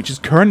Alpha, which is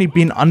currently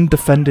being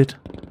undefended.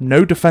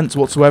 No defense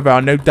whatsoever.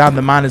 I know Dan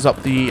the Man is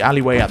up the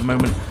alleyway at the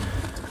moment.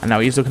 And now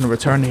he's looking to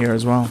return here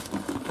as well.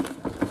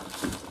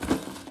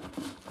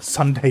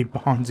 Sunday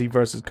Barnsley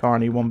versus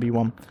Carney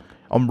 1v1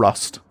 on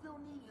Rust.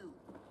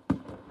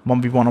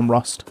 1v1 on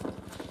Rust.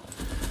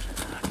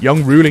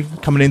 Young Ruly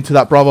coming into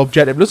that Bravo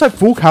objective. Looks like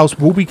Full House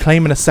will be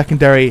claiming a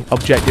secondary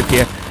objective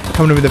here.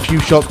 Coming in with a few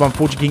shots, but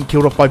unfortunately getting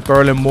killed off by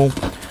Berlin Wall.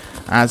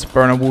 As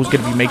Berlin Wall's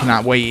going to be making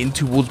that way in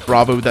towards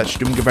Bravo with that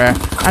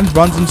Sturmgewehr. And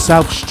runs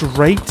himself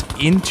straight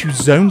into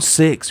Zone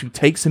 6, who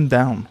takes him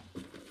down.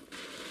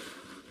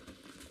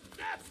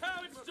 That's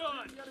how it's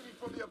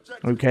done.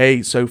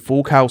 Okay, so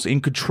Full House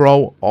in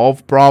control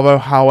of Bravo.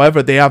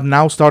 However, they have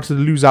now started to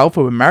lose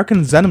Alpha.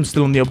 American Venom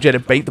still on the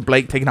objective. Bait the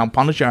Blake, taking out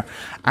Punisher.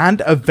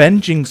 And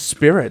Avenging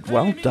Spirit.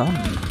 Well done.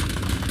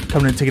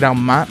 Coming in, taking out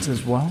Matt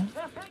as well.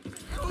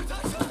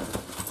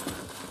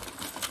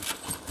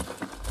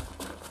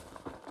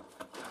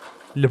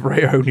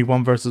 Liberator only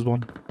 1 versus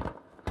 1.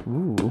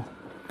 Ooh.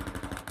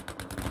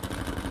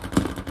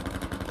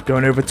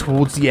 Going over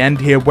towards the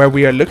end here where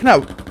we are looking at,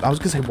 I was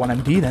going to say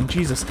 1MD then,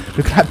 Jesus.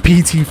 Looking at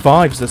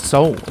BT5's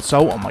Assault.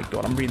 Oh my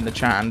god, I'm reading the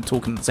chat and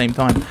talking at the same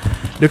time.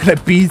 Looking at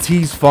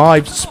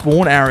BT5's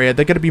spawn area.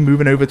 They're going to be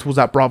moving over towards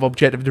that Bravo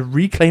objective to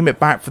reclaim it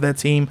back for their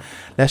team.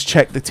 Let's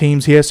check the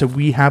teams here. So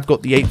we have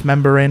got the 8th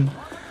member in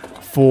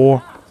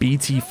for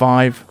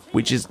BT5,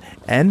 which is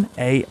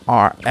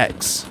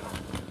NARX.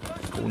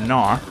 Or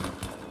NAR.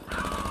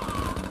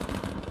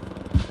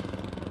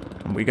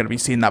 We're going to be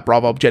seeing that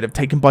Bravo objective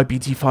taken by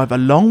BT5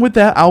 along with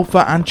their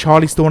Alpha and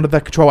Charlie still under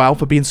their control.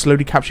 Alpha being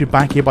slowly captured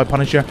back here by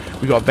Punisher.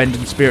 We got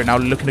Avenging Spirit now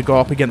looking to go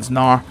up against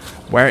Nar.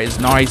 Where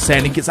is Nar? He's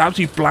saying he gets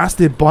absolutely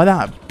blasted by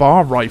that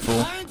bar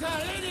rifle.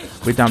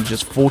 We're down to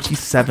just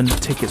 47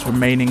 tickets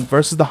remaining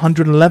versus the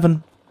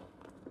 111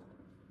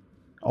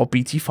 of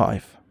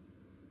BT5.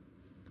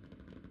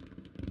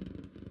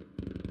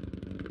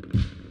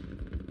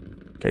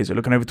 Okay, so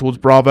looking over towards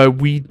Bravo,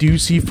 we do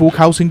see Full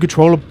House in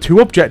control of 2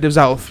 objectives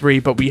out of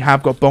 3, but we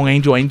have got Bong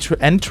Angel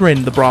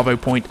entering the Bravo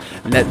point.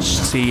 Let's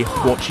see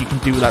what she can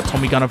do with that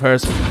Tommy gun of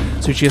hers.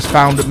 So she has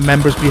found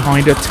members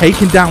behind her,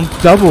 taking down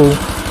double,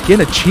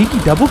 getting a cheeky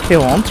double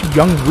kill onto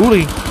Young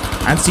Ruli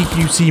and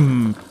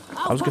CQC,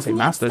 I was going to say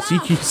Master,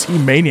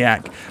 CQC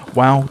Maniac.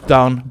 Well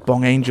done,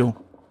 Bong Angel.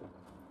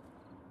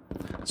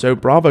 So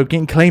Bravo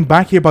getting claimed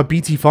back here by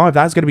BT5.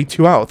 That's going to be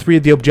 2 out of 3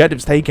 of the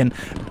objectives taken.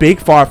 Big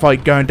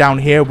firefight going down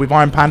here with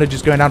Iron Panda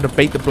just going down to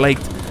bait the Blake.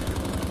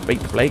 Bait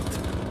the Blake.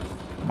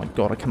 Oh my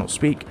god, I cannot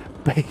speak.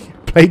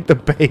 Bait the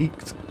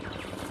Baked.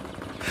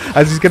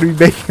 As he's going to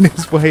be making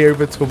his way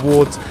over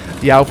towards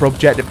the Alpha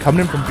objective.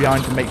 Coming in from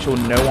behind to make sure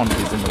no one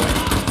is in the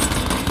way.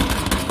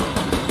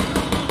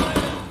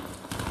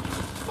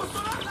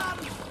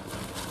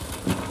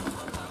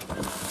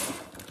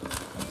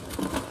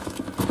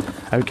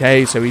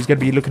 Okay, so he's going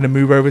to be looking to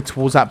move over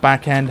towards that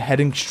back end,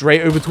 heading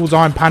straight over towards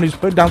Iron Pan, who's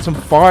putting down some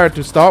fire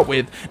to start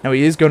with. Now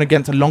he is going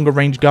against a longer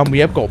range gun. We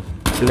have got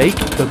Blake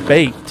the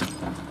Bait.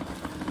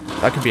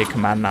 That could be a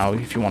command now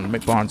if you want,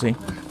 McBarnesy.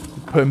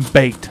 Put him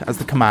Bait as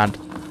the command.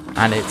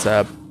 And it's,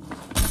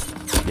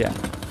 yeah.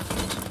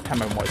 Can't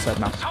remember what it said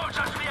now.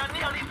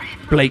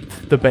 Blake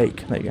the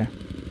Bake. There you go.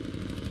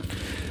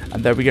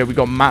 And there we go, we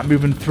got Matt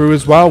moving through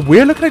as well.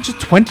 We're looking at just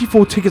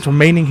 24 tickets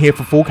remaining here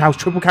for Full House.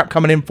 Triple cap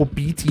coming in for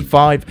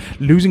BT5.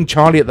 Losing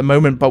Charlie at the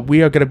moment, but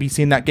we are going to be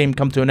seeing that game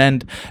come to an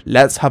end.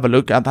 Let's have a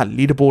look at that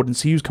leaderboard and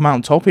see who's come out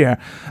on top here.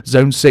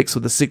 Zone 6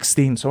 with the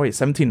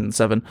 17 and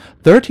 7.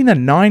 13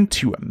 and 9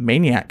 to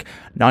Maniac.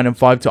 9 and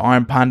 5 to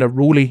Iron Panda.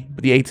 Ruli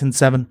with the 8 and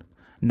 7.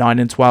 9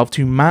 and 12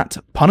 to Matt.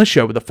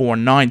 Punisher with a 4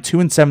 and 9. 2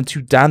 and 7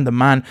 to Dan the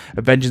Man.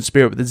 Avenging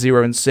Spirit with a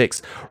 0 and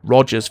 6.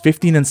 Rogers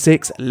 15 and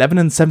 6. 11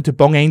 and 7 to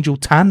Bong Angel.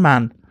 Tan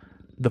Man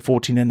the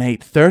 14 and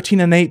 8. 13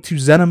 and 8 to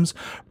Zenims.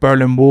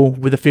 Berlin Wall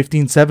with a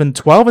 15-7.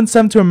 12 and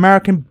 7 to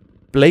American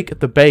Blake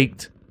the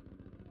Baked.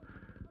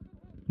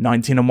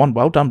 19 and 1.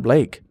 Well done,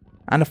 Blake.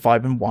 And a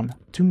 5 and 1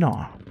 to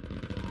Nar.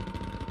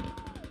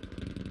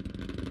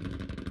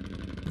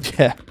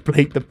 Yeah,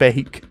 Blake the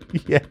Bake.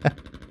 Yeah.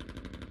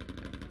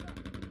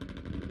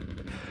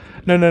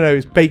 No,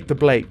 it's Bait the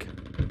Blake.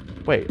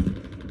 Wait.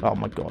 Oh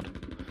my god.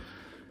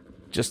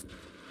 Just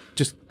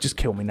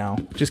kill me now.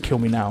 Just kill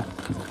me now.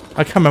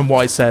 I can't remember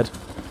what I said.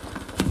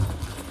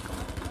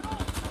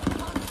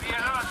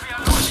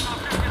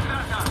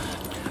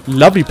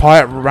 Lovely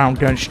pirate round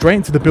going straight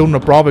into the building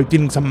of Bravo,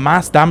 dealing some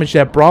mass damage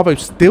there. Bravo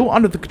still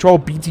under the control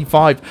of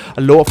BT5.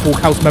 A lot of Full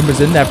House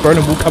members in there.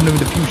 Berlin will come in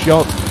with a few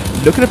shots.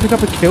 Looking to pick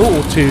up a kill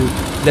or two.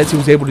 Let's see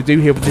what he's able to do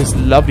here with this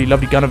lovely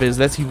gun of his.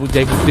 Let's see what he's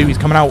able to do. He's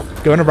coming out,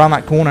 going around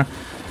that corner.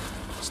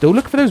 Still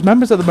looking for those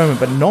members at the moment,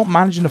 but not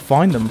managing to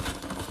find them.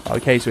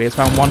 Okay, so he has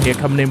found one here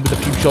coming in with a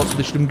few shots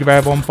with the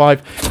Sturmgewehr on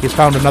 5. He has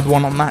found another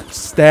one on that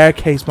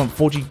staircase, but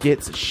unfortunately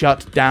gets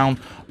shut down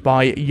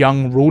by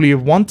Young Ruli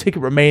with 1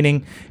 ticket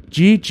remaining.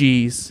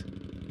 GG's.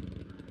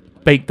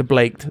 Bait the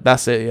Blaked.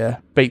 That's it, yeah.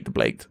 Bait the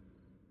Blaked.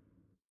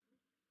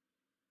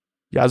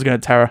 Yeah, I was going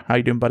to Terror. How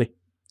you doing, buddy?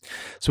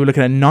 So we're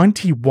looking at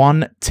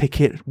 91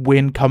 ticket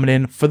win coming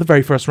in for the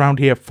very first round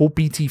here for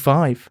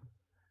BT5.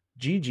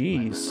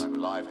 GG's. I'm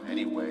alive in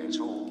any way at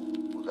all.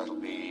 Well, that'll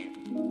be...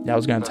 Yeah, I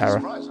was going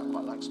Terror. Surprise. I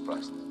quite like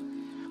surprises.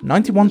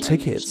 91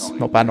 tickets.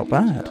 Not bad, not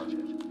bad.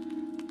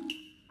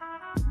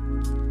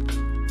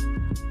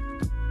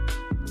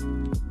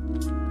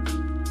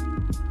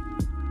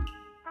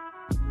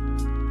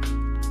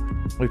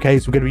 Okay,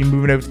 so we're going to be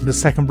moving over to the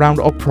second round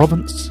of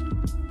Province.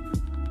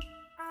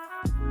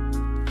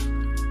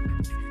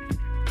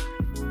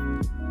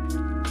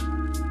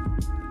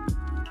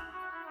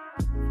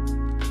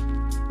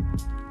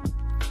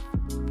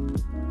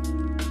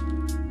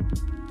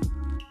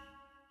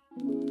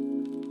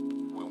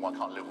 Well, one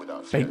can't live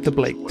without Bait the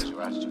Blake. What's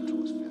your attitude towards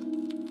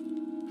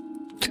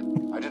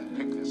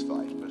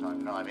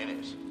now I'm in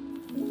it,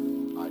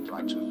 I'd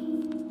like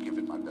to give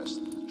it my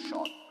best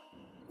shot.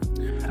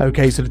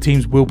 Okay, so the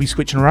teams will be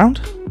switching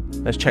around.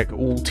 Let's check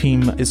all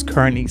team is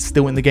currently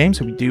still in the game.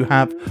 So we do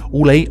have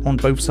all 8 on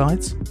both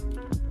sides.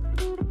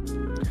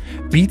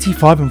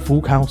 BT5 and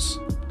Full House.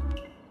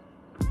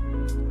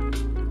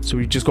 So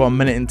we've just got a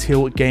minute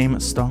until game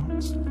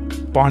starts.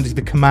 Barney's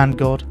the command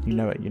god. You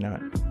know it, you know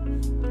it.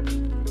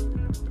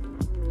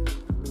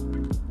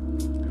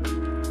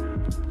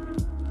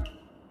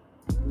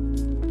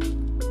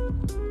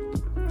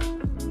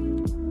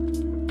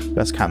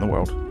 Best cat in the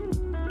world.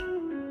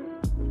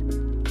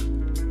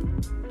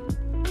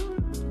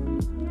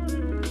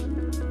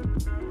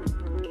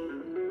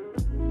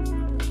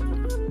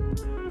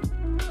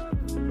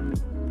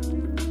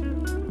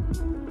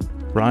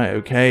 Right,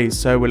 okay,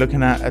 so we're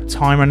looking at a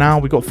timer now.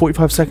 We've got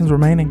 45 seconds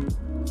remaining.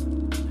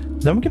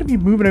 Then we're going to be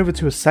moving over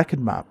to a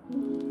second map.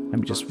 Let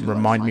me just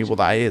remind me what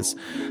that is.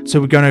 So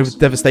we're going over to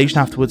Devastation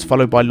afterwards,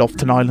 followed by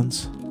Lofton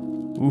Islands.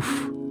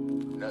 Oof.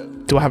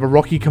 Do I have a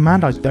Rocky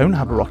command? I don't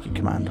have a Rocky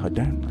command. I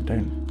don't.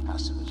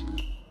 Passivity.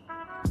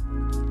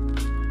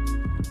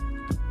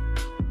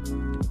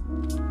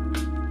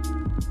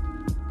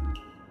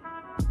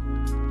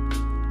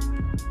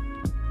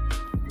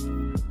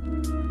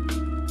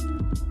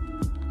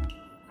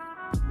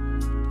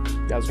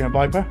 Yeah, I was going to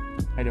Viper.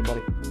 How you doing,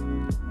 buddy?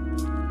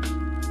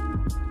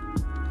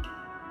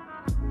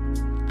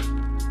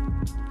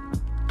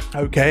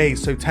 Okay,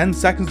 so 10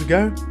 seconds to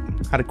go.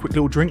 Had a quick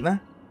little drink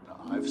there.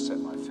 I've set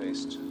my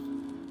face to...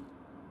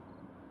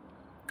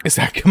 Is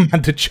that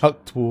Commander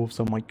Chuck Dwarves?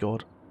 Oh my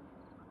god.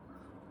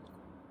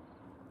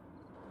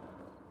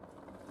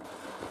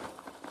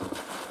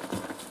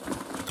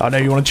 Oh no,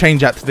 you want to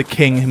change that to the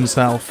king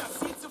himself.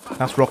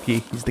 That's Rocky,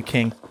 he's the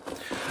king.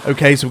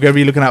 Okay, so we're going to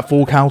be looking at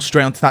Full House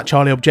straight onto that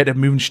Charlie objective,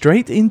 moving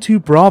straight into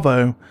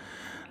Bravo.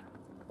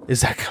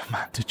 Is that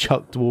Commander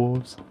Chuck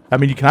Dwarves? I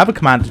mean, you can have a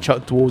Commander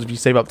Chuck Dwarves if you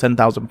save up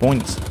 10,000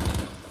 points.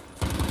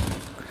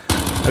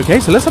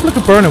 Okay, so let's have a look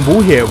at Burning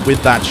Wall here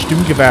with that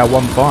Sturmgewehr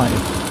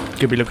 1.5. Going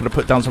to be looking to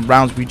put down some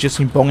rounds. We've just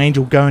seen Bong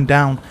Angel going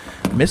down.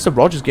 Mr.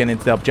 Rogers getting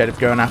into the objective,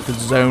 going after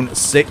Zone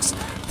 6.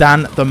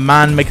 Dan, the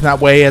man, making that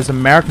way as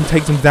American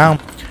takes him down.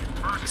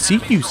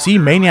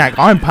 CQC Maniac,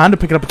 Iron Panda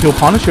picking up a kill,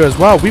 Punisher as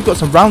well. We've got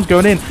some rounds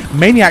going in.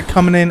 Maniac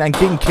coming in and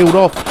getting killed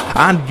off.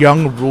 And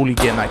Young Ruley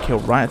getting that kill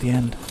right at the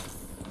end.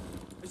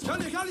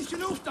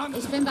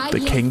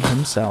 The king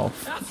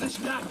himself.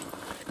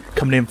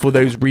 Coming in for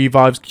those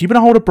revives. Keeping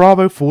a hold of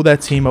Bravo for their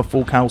team of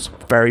Full House.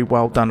 Very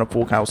well done of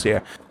Full House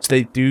here. So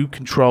they do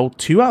control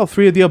 2 out of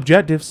 3 of the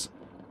objectives.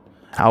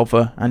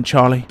 Alpha and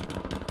Charlie.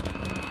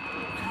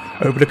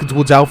 Overlooking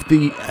towards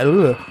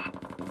Alpha.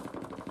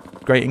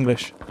 Great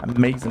English.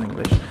 Amazing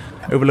English.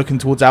 Overlooking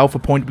towards Alpha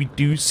Point, we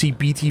do see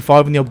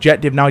BT5 on the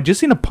objective. Now, I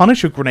just seen a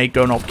Punisher grenade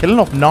going off, killing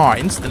off Nar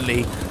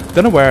instantly.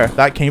 Don't know where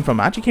that came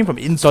from. It actually came from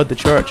inside the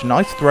church.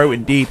 Nice throw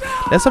indeed.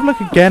 Let's have a look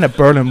again at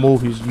Berlin Wall,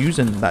 who's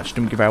using that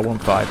Sturmgewehr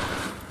 1.5.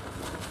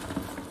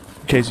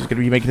 Okay, so he's going to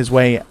be making his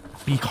way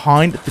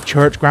behind the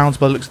church grounds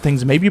by the looks of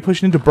things. Maybe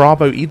pushing into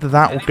Bravo. Either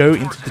that or go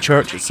into the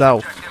church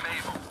itself.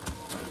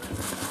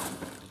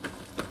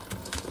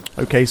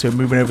 Okay, so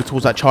moving over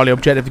towards that Charlie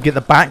objective to get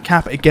the back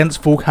cap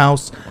against Full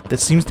House. There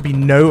seems to be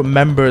no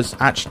members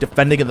actually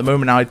defending at the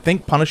moment. Now, I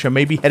think Punisher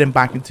may be heading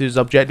back into his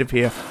objective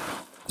here.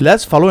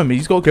 Let's follow him.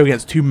 He's got to go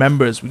against 2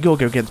 members. We got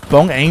to go against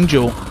Bong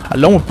Angel.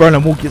 Along with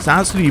Berlin Wall, gets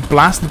absolutely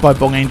blasted by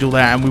Bong Angel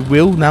there. And we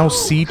will now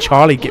see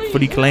Charlie get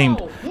fully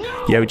claimed.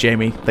 Yo,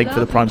 Jamie, thank you for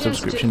the Prime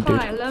subscription, dude.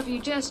 I love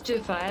you, Gesture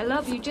Fire. I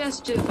love you,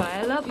 Gesture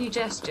Fire. I love you,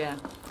 Gesture.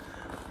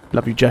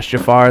 Love you, Gesture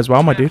Fire as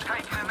well, my dude.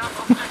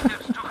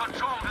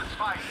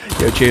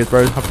 Yo, cheers,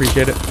 bro. I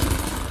appreciate it.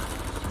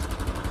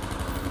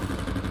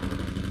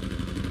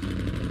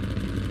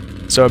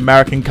 So,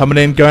 American coming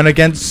in, going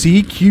against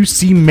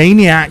CQC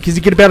Maniac. Is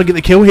he going to be able to get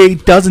the kill here? He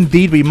does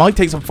indeed, but he might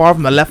take some fire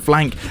from the left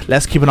flank.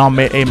 Let's keep an eye on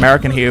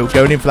American here,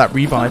 going in for that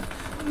revive.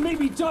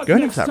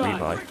 Going in for that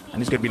revive.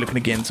 And he's going to be looking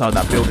to get inside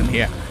that building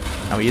here.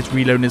 Now he is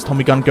reloading his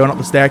Tommy gun, going up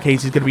the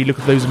staircase. He's going to be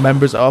looking for those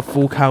members of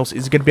Full House.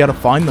 Is he going to be able to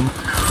find them?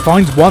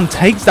 Finds one,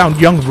 takes down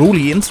Young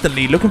Ruley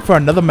instantly, looking for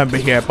another member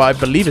here. But I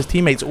believe his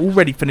teammates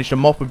already finished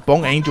him off with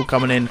Bong Angel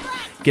coming in,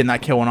 getting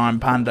that kill on Iron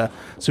Panda.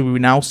 So we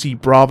now see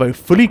Bravo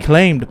fully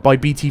claimed by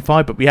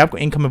BT5, but we have got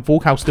incoming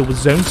Full House still with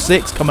Zone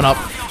 6 coming up,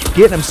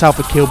 getting himself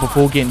a kill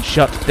before getting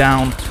shut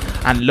down.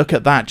 And look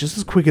at that, just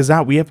as quick as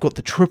that, we have got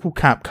the triple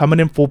cap coming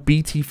in for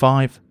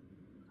BT5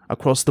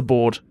 across the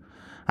board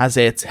as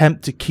they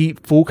attempt to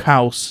keep Full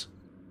House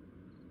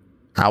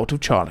out of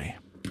Charlie.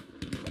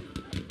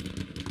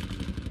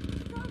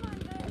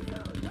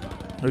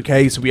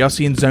 Okay, so we are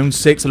seeing Zone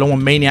 6 along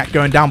with Maniac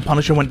going down.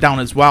 Punisher went down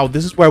as well.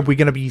 This is where we're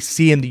going to be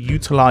seeing the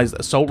utilized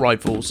assault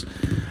rifles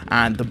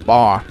and the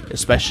bar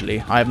especially.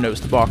 I have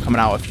noticed the bar coming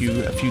out a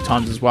few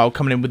times as well,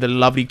 coming in with the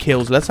lovely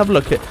kills. Let's have a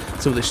look at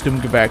see what the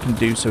Sturmgewehr can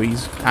do. So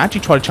he's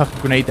actually tried to chuck a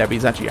grenade there, but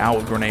he's actually out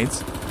of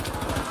grenades.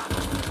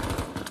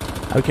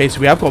 Okay, so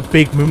we have got a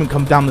big movement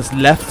come down this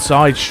left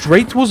side,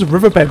 straight towards the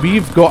riverbed.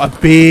 We've got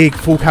a big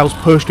Full House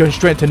push going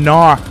straight to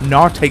Nar.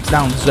 Nar takes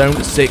down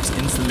Zone 6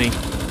 instantly.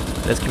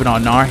 Let's keep an eye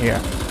on Nar here.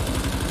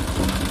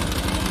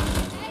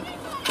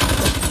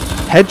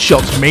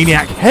 Headshots,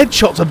 Maniac.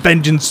 Headshots of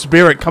Vengeance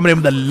Spirit coming in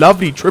with a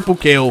lovely triple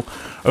kill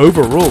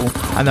overall.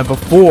 And then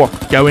before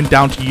going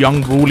down to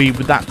Young Ruli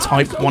with that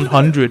Type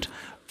 100.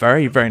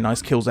 Very, very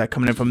nice kills there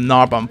coming in from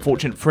Nar, but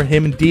unfortunate for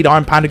him indeed.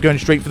 Iron Panda going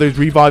straight for those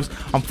revives.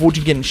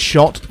 Unfortunately getting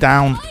shot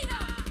down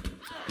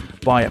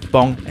by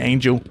Bong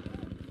Angel.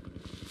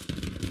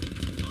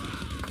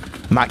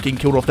 Matt getting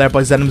killed off there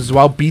by Zenims as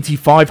well.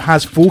 BT5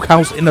 has Full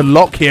House in the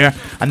lock here,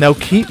 and they'll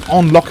keep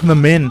on locking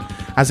them in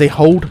as they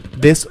hold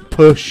this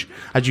push.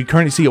 As you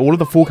currently see, all of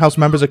the Full House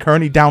members are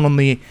currently down on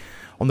the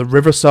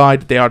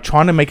riverside. They are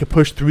trying to make a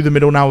push through the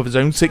middle now with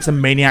Zone 6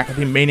 and Maniac. I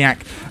think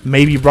Maniac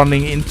may be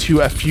running into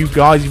a few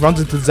guys. He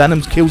runs into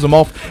Zenims, kills them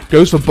off,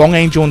 goes for Bong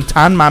Angel and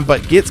Tan Man,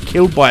 but gets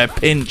killed by a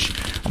pinch.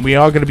 And we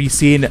are going to be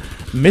seeing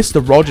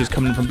Mr. Rogers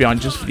coming from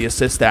behind just for the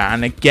assist there.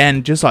 And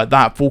again, just like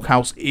that, Full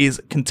House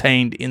is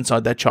contained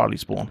inside their Charlie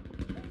spawn.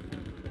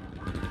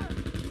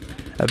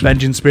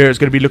 Vengeance Spirit is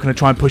going to be looking to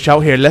try and push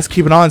out here. Let's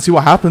keep an eye and see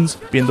what happens.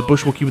 Being the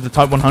Bushwalkie with the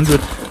Type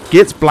 100.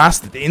 Gets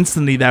blasted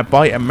instantly there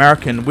by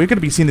American. We're going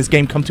to be seeing this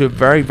game come to a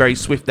very, very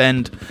swift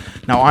end.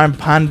 Now, Iron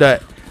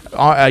Panda,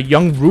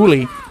 Young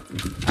Ruli,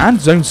 and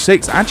Zone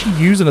 6 actually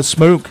using a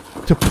smoke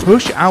to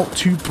push out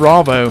to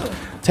Bravo.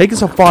 Taking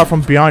some fire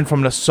from behind from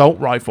an assault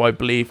rifle, I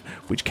believe,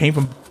 which came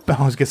from,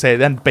 I was going to say,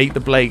 then Bait the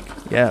Blake.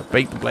 Yeah,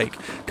 Bait the Blake.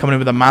 Coming in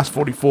with a Mass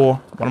 44,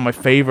 one of my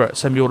favorite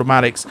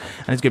semi-automatics.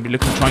 And he's going to be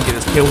looking to try and get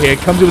this kill here.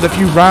 Comes in with a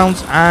few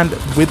rounds, and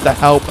with the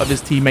help of his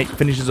teammate,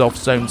 finishes off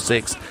Zone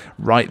 6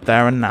 right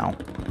there and now.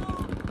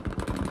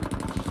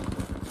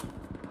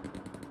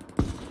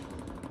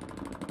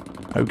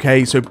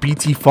 Okay, so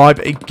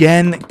BT5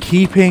 again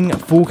keeping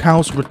Full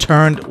House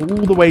returned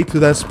all the way to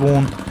their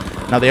spawn.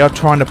 Now they are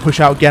trying to push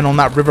out again on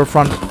that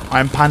riverfront.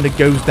 Iron Panda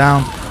goes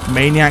down.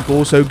 Maniac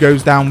also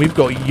goes down. We've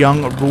got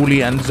Young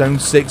Ruli and Zone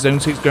 6. Zone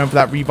 6 going for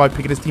that revive,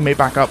 picking his teammate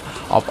back up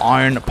of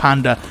Iron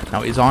Panda.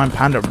 Now is Iron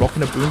Panda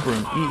rocking a boom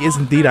broom? He is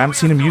indeed. I haven't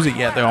seen him use it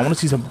yet though. I want to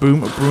see some boom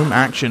broom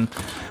action.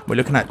 We're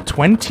looking at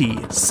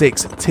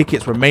 26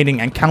 tickets remaining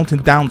and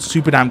counting down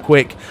super damn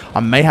quick. I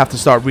may have to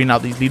start reading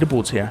out these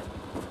leaderboards here.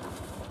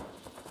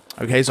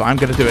 Okay, so I'm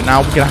going to do it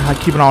now. We're going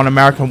to keep an eye on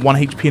American, 1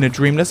 HP in a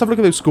dream. Let's have a look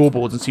at those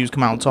scoreboards and see who's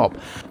come out on top.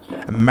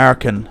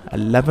 American,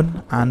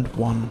 11 and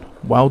 1.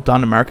 Well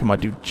done, American, my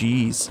dude.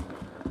 Jeez.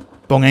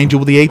 Bong Angel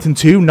with the 8 and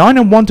 2. 9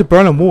 and 1 to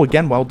Berlin Wall.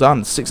 Again, well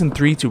done. 6 and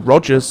 3 to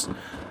Rogers.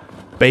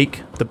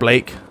 Bake, the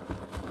Blake.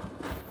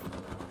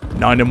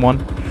 9 and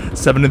 1.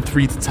 7 and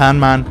 3 to Tan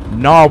Man.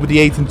 Nar with the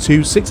 8 and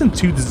 2. 6 and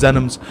 2 to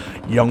Zenims.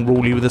 Young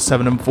Ruli with a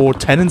 7 and 4.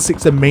 10 and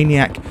 6 to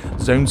Maniac.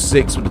 Zone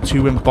 6 with a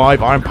 2 and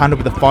 5. Iron Panda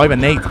with a 5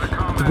 and 8.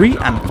 3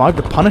 and 5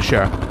 to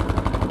Punisher.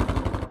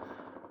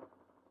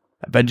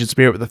 Vengeance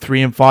Spirit with a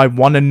 3 and 5.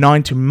 1 and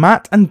 9 to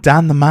Matt and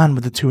Dan the Man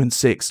with a 2 and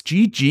 6.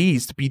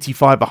 GG's to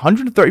BT5.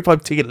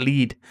 135 ticket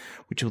lead,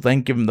 which will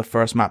then give him the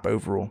first map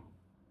overall.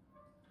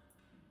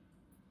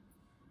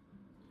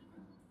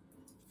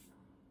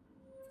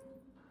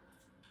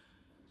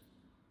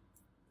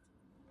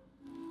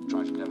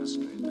 Try to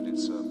demonstrate that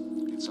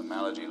it's a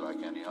malady like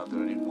any other,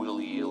 and it will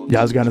yield. Yeah,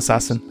 how's it going,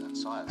 Assassin?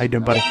 How you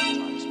doing, buddy?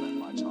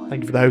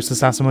 Thank you for the host,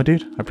 Assassin, my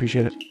dude. I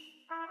appreciate it.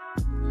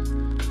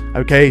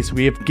 Okay, so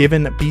we have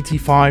given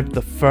BT5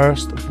 the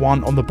first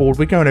one on the board.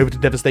 We're going over to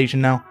Devastation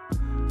now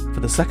for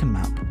the second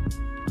map.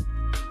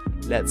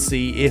 Let's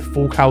see if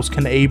Full House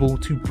can able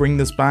to bring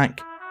this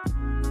back.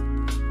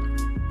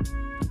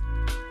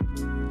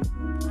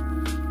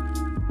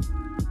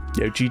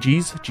 Yo,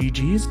 GG's,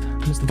 GG's,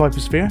 Mr. Viper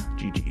Sphere,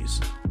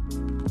 GG's.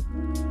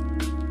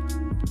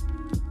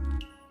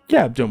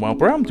 Yeah, I'm doing well,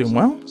 bro. I'm doing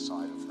well.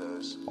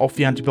 Off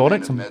the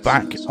antibiotics, I'm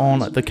back on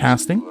the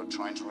casting. We're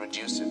trying to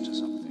reduce it to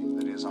something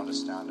that is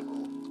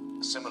understandable,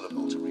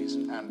 assimilable to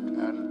reason, and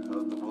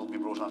that will be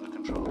brought under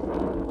control.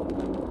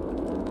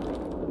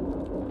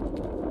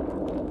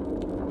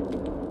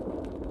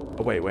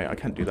 Oh, wait, I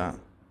can't do that.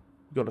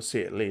 You gotta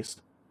see it at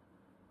least.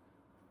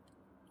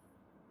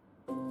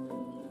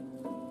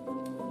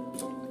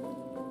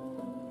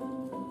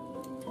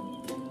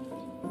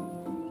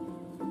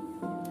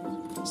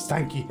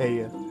 Stanky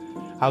here.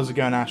 How's it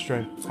going,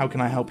 Astro? How can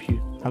I help you?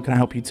 How can I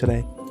help you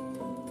today?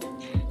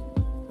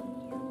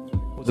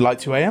 Was it like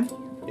 2 AM?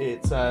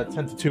 It's 10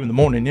 to 2 in the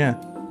morning, yeah.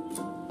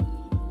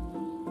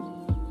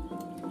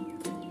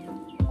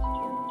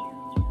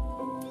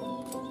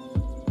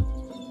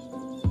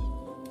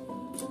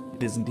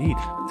 It is indeed.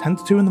 10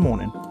 to 2 in the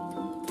morning.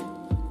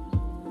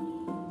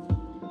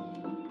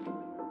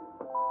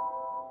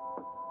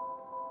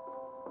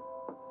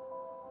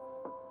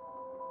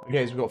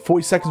 Okay, so we've got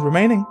 40 seconds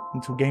remaining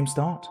until game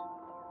start.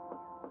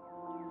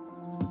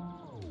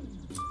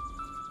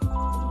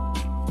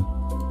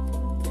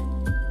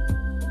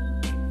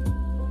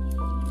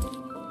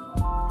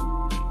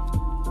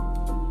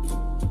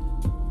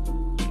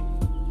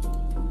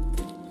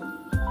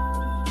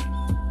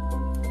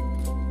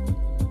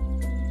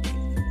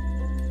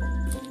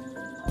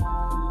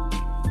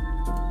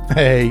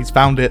 Hey, he's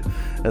found it.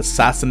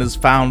 Assassin has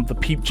found the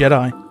Peep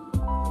Jedi.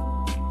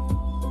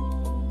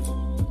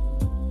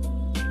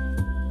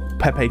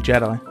 Pepe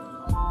Jedi.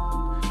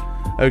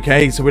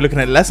 Okay, so we're looking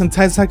at less than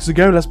 10 seconds to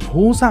go. Let's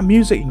pause that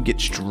music and get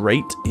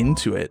straight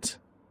into it.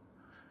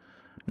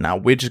 Now,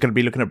 we're just going to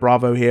be looking at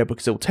Bravo here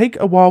because it'll take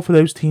a while for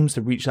those teams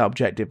to reach that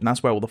objective, and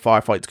that's where all the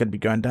firefights going to be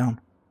going down.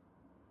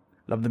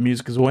 Love the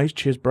music as always.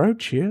 Cheers, bro.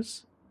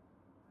 Cheers.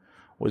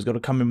 Always got to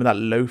come in with that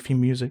lofi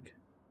music.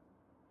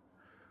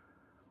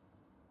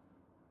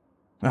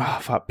 Ah,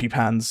 fuck, peep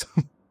hands.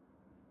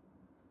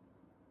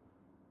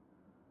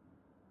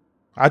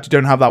 I actually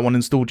don't have that one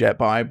installed yet,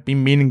 but I've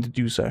been meaning to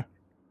do so.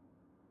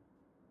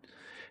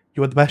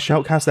 You are the best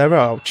shoutcast ever.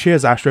 Oh,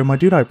 cheers, Astro, my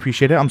dude. I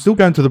appreciate it. I'm still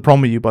going to the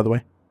prom with you, by the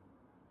way.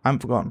 I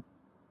haven't forgotten.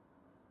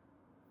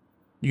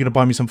 You gonna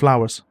buy me some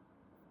flowers?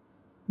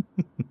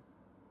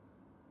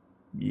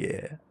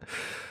 Yeah.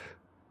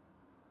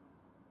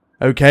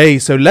 Okay,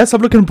 so let's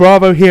have a look in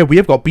Bravo here. We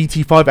have got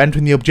BT5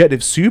 entering the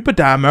objective super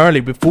damn early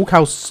with Full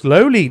House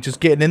slowly just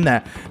getting in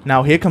there.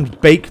 Now here comes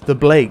Bake the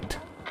Blade.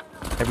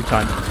 Every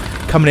time.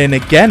 Coming in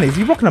again. Is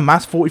he rocking a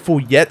Mass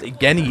 44 yet?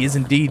 Again, he is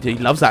indeed. He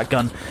loves that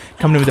gun.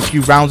 Coming in with a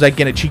few rounds there.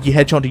 Getting a cheeky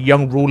headshot to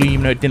Young Ruley,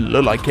 even though it didn't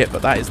look like it.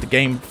 But that is the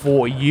game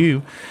for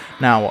you.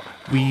 Now,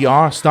 we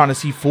are starting to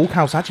see Full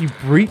House actually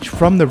breach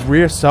from the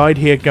rear side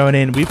here going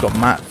in. We've got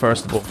Matt,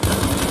 first of all.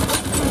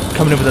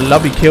 Coming in with a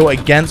lovely kill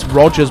against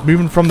Rogers.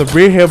 Moving from the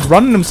rear here.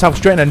 Running himself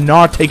straight into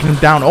Nar, taking him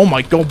down. Oh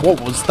my god,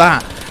 what was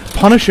that?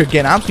 Punisher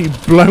getting absolutely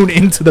blown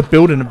into the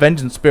building.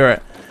 Avenging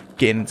Spirit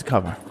getting into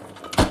cover.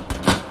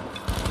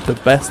 The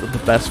best of the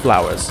best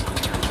flowers.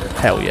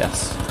 Hell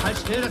yes.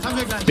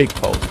 Big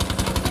pole.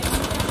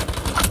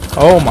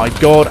 Oh my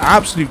god,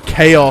 absolute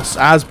chaos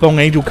as Bong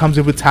Angel comes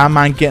in with Tan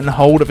Man getting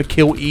hold of a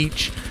kill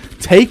each.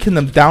 Taking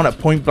them down at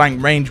point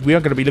blank range. We are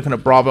going to be looking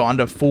at Bravo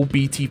under full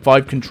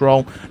BT5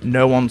 control.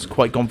 No one's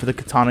quite gone for the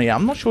katana yet.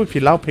 I'm not sure if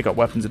you're allowed to pick up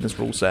weapons in this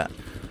rule set.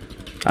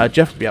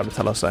 Jeff will be able to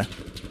tell us so.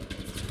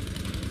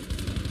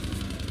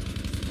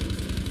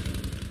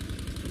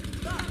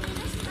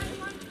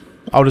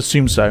 I would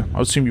assume so. I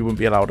would assume you wouldn't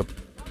be allowed to.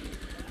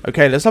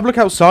 Okay, let's have a look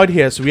outside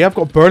here. So we have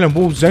got Berlin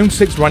Wall, Zone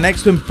 6 right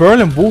next to him.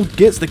 Berlin Wall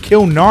gets the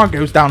kill. Nar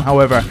goes down,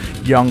 however.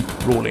 Young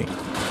Rawley.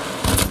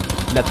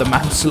 Let the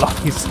man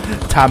slice.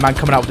 Tan Man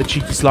coming out with a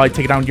cheeky slide,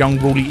 taking down Young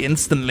Rawley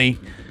instantly.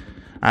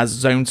 As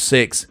Zone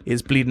 6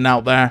 is bleeding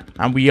out there.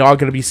 And we are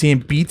going to be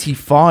seeing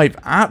BT5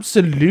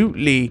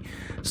 absolutely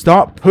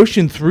start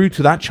pushing through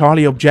to that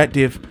Charlie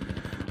objective.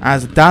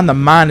 As Dan the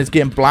Man is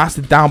getting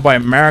blasted down by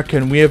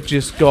American. We have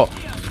just got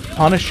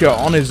Punisher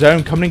on his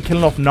own, coming in,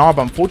 killing off Nar,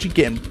 but unfortunately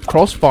getting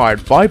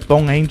crossfired by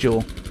Bong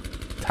Angel,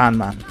 Tan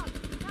Man,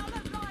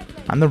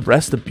 and the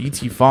rest of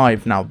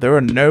BT5. Now, there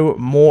are no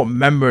more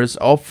members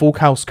of Full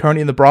House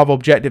currently in the Bravo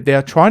objective. They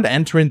are trying to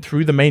enter in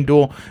through the main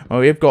door.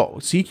 Well, we've got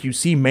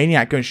CQC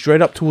Maniac going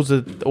straight up towards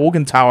the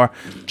organ tower,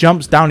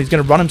 jumps down. He's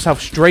going to run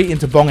himself straight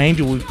into Bong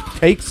Angel, who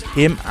takes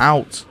him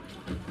out.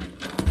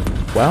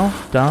 Well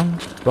done,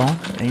 Bong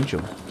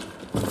Angel.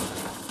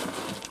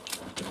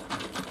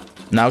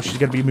 Now she's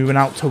going to be moving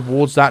out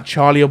towards that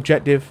Charlie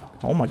objective.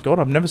 Oh my god,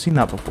 I've never seen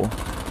that before.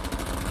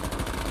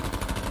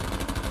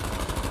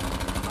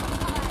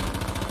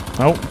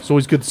 Oh, it's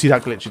always good to see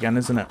that glitch again,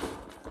 isn't it?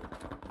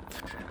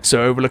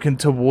 So overlooking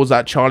towards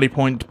that Charlie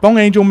point. Bong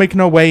Angel making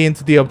her way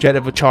into the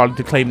objective of Charlie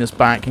to claim this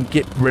back and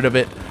get rid of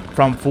it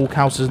from Full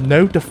House. There's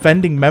no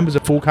defending members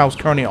of Full House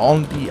currently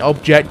on the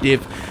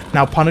objective.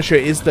 Now Punisher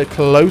is the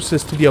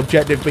closest to the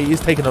objective, but he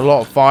is taking a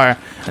lot of fire.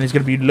 And he's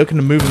going to be looking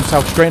to move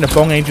himself straight into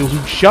Bong Angel,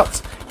 who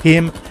shuts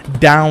him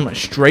down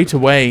straight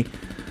away,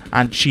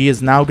 and she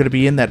is now going to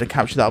be in there to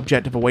capture that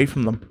objective away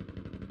from them.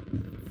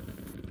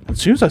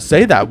 As soon as I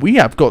say that, we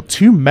have got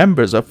two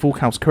members of Full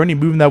House currently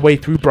moving their way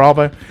through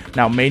Bravo.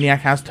 Now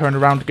Maniac has turned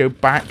around to go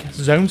back.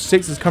 Zone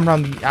 6 is coming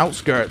around the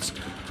outskirts.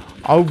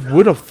 I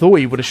would have thought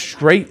he would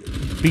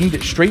have beamed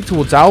it straight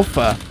towards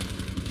Alpha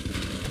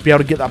to be able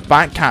to get that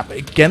back cap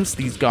against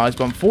these guys,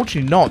 but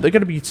unfortunately not. They're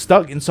going to be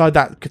stuck inside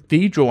that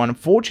cathedral, and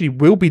unfortunately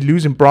will be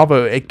losing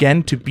Bravo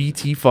again to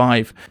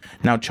BT5.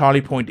 Now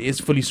Charlie Point is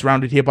fully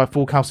surrounded here by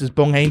Full House. Is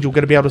Bong Angel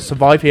going to be able to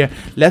survive here?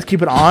 Let's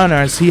keep an eye on her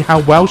and see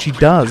how well she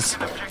does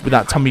with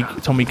that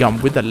Tommy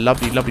gun, with the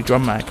lovely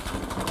drum mag.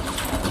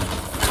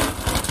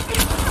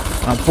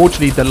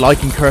 Unfortunately, the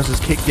Lycan curse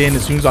has kicked in.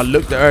 As soon as I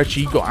looked at her,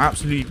 she got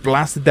absolutely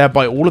blasted there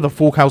by all of the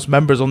Full House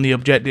members on the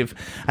objective,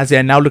 as they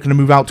are now looking to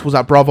move out towards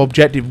that Bravo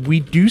objective. We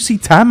do see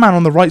Tan Man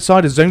on the right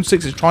side as Zone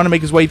 6 is trying to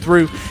make his way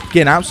through,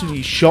 getting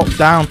absolutely shot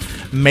down.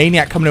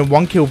 Maniac coming in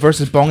 1 kill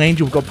versus Bong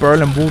Angel. We've got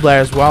Berlin Wall there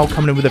as well,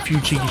 coming in with a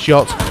few cheeky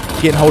shots,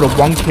 getting hold of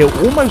 1 kill,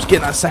 almost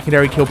getting that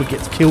secondary kill, but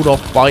gets killed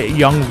off by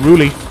Young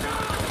Ruley,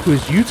 who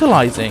is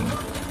utilizing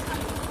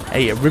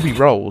a Ruby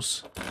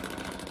Rolls.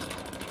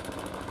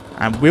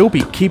 And we'll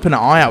be keeping an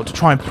eye out to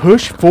try and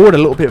push forward a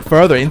little bit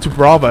further into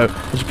Bravo.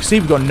 As you can see,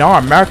 we've got Nar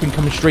American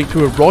coming straight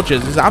through with Rogers.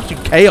 This is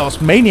absolute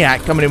chaos.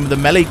 Maniac coming in with a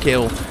melee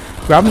kill,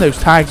 grabbing those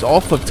tags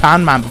off of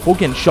Tan Man before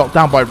getting shot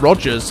down by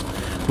Rogers.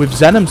 With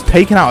Zenims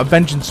taking out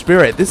Avenging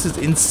Spirit. This is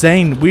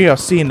insane. We are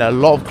seeing a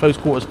lot of close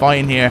quarters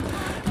fighting here.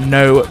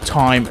 No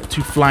time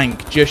to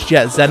flank just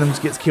yet.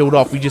 Zenims gets killed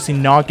off. We just see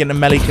Nar getting a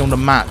melee kill on the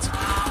mat.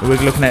 We're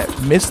looking at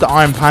Mr.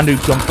 Iron Panda,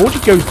 who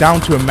unfortunately goes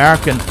down to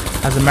American,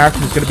 as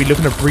American is going to be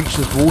looking to breach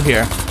this wall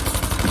here.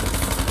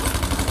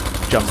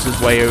 Jumps his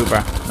way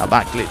over. Now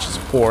that glitch is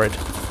horrid,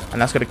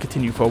 and that's going to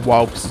continue for a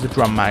while because it's a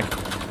drum mag.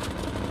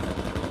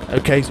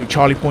 Okay, so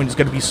Charlie Point is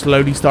going to be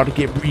slowly starting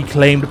to get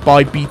reclaimed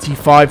by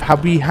BT5.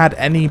 Have we had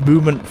any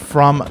movement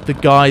from the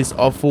guys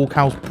of Full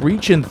House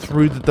breaching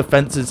through the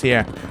defenses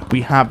here?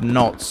 We have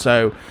not,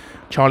 so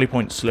Charlie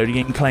Point slowly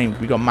getting claimed.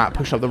 We got Matt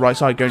pushed up the right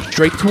side, going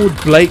straight toward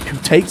Blake, who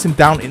takes him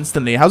down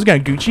instantly. How's it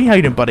going, Gucci? How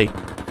you doing, buddy?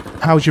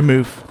 How's your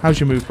move? How's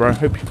your move, bro?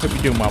 Hope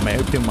you're doing well, mate.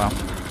 Hope you're doing well.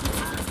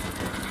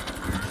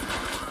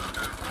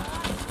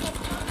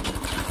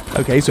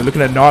 Okay, so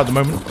looking at Nar at the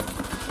moment.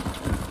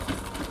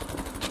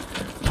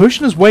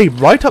 Pushing his way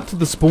right up to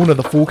the spawn of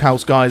the Full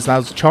House guys.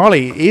 Now,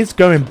 Charlie is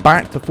going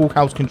back to Full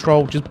House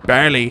control, just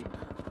barely.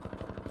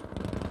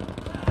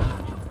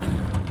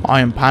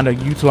 Iron Panda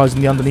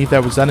utilizing the underneath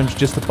there with Zenims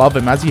just above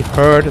him as he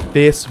heard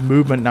this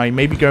movement. Now, he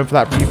may be going for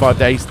that revive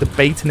there. He's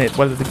debating it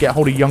whether to get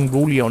hold of Young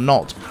Ruley or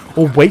not,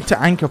 or wait to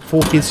anchor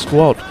for his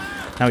squad.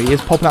 Now, he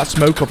is popping that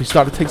smoke off. He's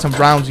starting to take some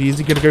rounds. Is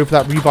he going to go for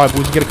that revive,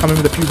 or is he going to come in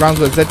with a few rounds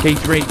with a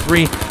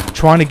ZK383,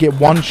 trying to get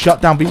one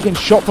shutdown? But he's getting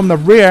shot from the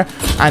rear,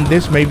 and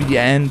this may be the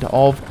end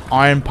of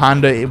Iron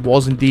Panda. It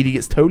was indeed. He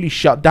gets totally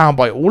shut down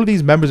by all of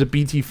these members of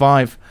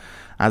BT5,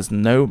 as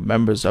no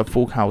members of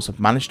Full House have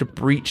managed to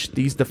breach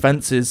these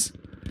defenses.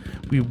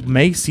 We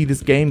may see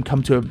this game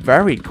come to a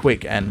very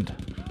quick end.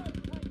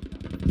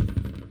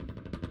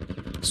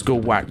 School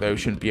whack, though,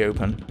 shouldn't be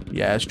open.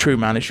 Yeah, it's true,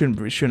 man. It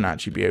shouldn't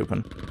actually be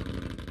open.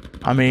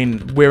 I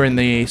mean, we're in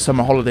the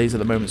summer holidays at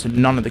the moment, so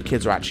none of the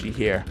kids are actually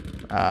here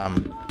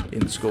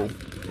in school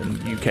in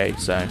the UK.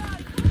 So,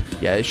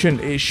 yeah, it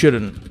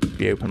shouldn't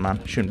be open,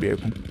 man. It shouldn't be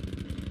open.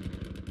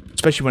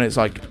 Especially when it's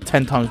like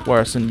 10 times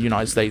worse in the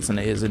United States than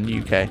it is in the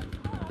UK.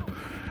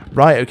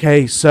 Right,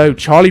 okay, so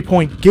Charlie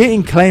Point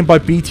getting claimed by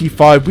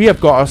BT5. We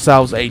have got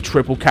ourselves a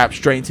triple cap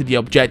straight into the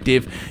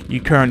objective. You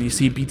currently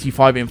see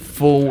BT5 in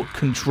full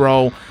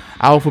control.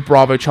 Alpha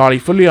Bravo Charlie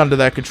fully under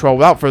their control.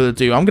 Without further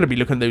ado, I'm going to be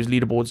looking at those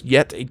leaderboards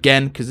yet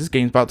again, because this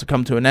game's about to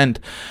come to an end.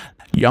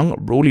 Young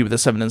Ruley with a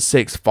 7 and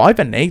 6, 5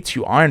 and 8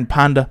 to Iron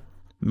Panda.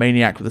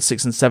 Maniac with a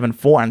 6 and 7,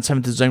 4 and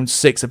 7 to Zone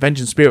 6.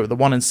 Avenging Spirit with a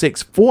 1 and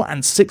 6, 4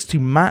 and 6 to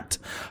Matt.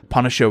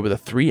 Punisher with a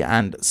 3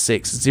 and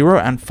 6, 0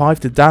 and 5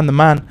 to Dan the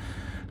Man.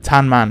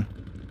 Tan Man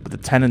with a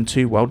 10 and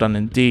 2, well done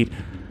indeed.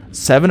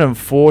 7 and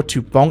 4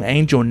 to Bong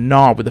Angel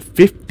Nar with a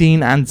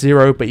 15 and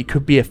 0, but he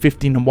could be a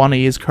 15 and 1.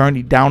 He is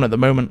currently down at the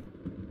moment.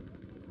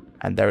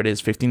 And there it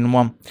is, 15 and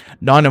 1.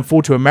 9 and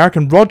 4 to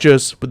American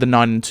Rogers with the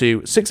 9 and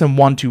 2. 6 and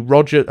 1 to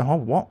Roger. Oh,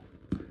 what?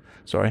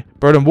 Sorry.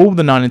 Burden Wall with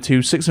the 9 and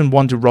 2. 6 and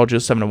 1 to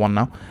Rogers. 7 and 1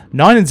 now.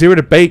 9 and 0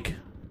 to Blake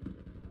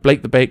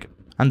the Bake.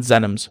 And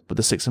Zenims with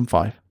the 6 and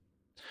 5.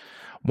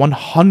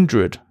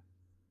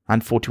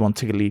 141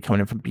 ticket lead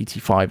coming in from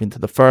BT5 into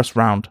the first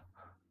round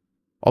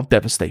of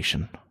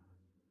Devastation.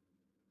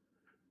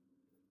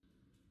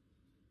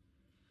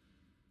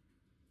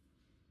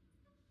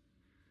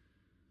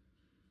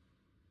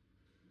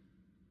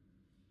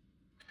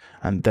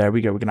 And there we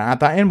go. We're going to add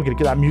that in. We're going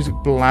to get that music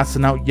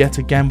blasting out yet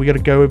again. We're going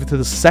to go over to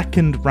the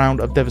second round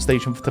of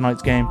Devastation for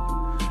tonight's game.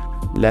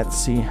 Let's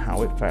see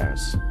how it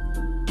fares.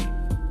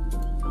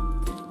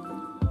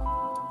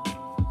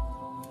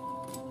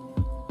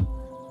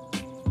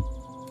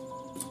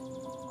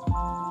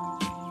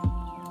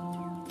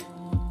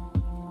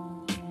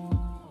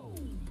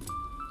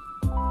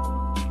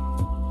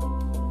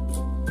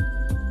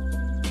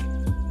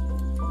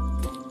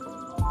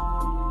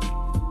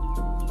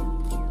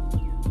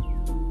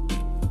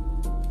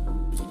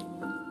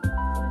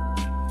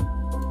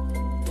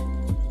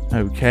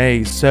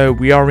 Okay, so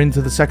we are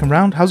into the second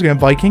round. How's it going,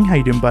 Viking? How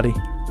you doing, buddy?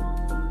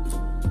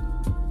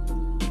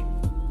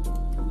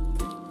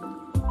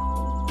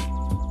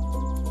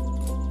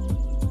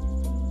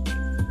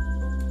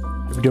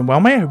 Hope you're doing well,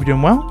 mate. Hope you're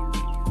doing well.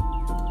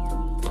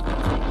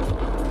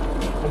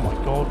 Oh my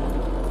god.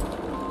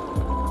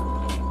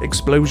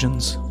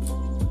 Explosions.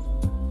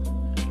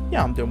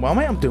 Yeah, I'm doing well,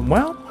 mate. I'm doing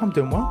well. I'm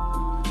doing well.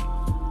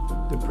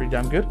 Doing pretty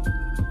damn good.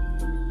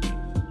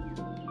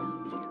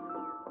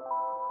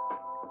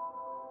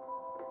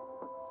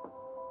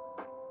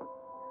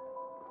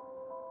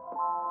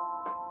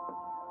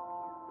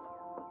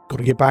 Got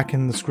to get back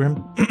in the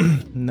scrim.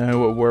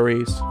 No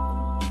worries.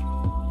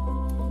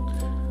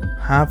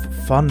 Have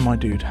fun, my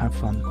dude. Have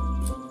fun.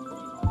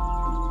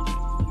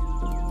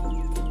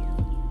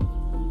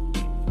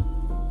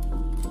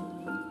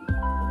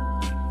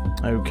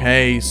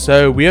 Okay,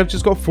 so we have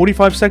just got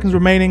 45 seconds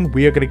remaining.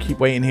 We are going to keep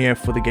waiting here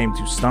for the game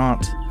to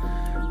start.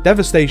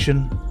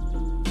 Devastation.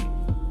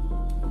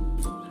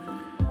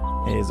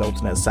 Here's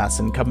Alternate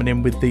Assassin coming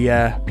in with the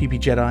PP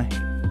Jedi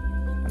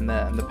and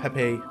the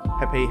Pepe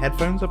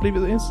headphones, I believe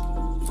it is.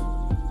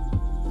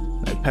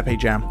 No, Pepe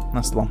Jam.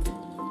 That's the one.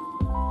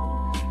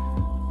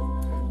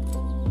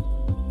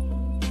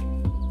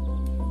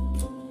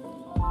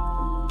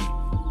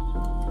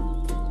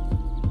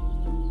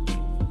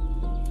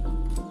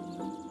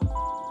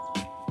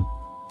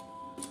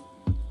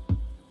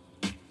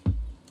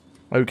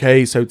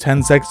 Okay, so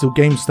 10 seconds till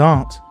game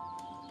start.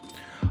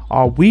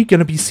 Are we going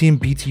to be seeing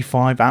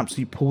BT5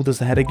 absolutely pull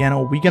this ahead again?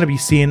 Or are we going to be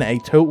seeing a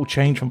total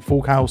change from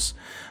Full House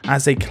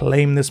as they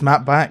claim this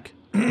map back?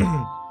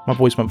 My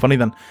voice went funny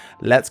then.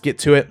 Let's get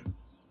to it.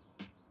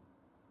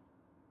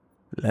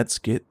 Let's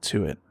get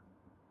to it.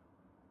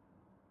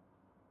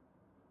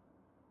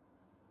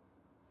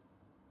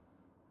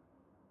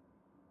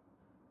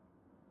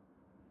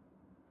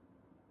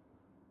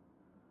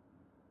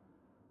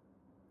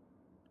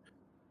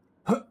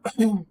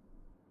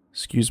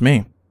 Excuse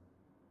me.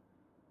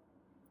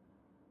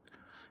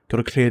 Got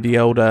to clear the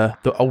old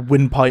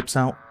windpipes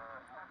out.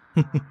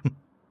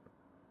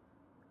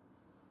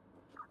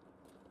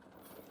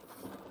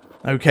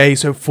 Okay,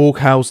 so Full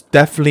House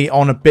definitely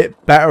on a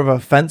bit better of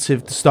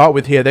offensive to start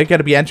with here. They're going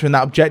to be entering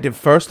that objective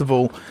first of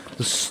all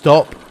to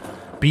stop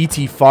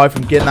BT5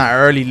 from getting that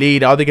early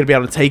lead. Are they going to be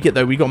able to take it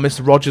though? We got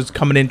Mr. Rogers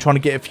coming in trying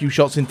to get a few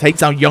shots in.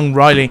 Takes out Young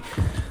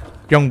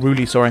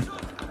Ruley, sorry.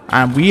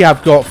 And we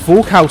have got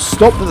Full House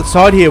stopped at the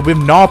side here with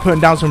Nar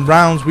putting down some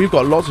rounds. We've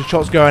got lots of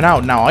shots going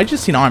out. Now, I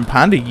just seen Iron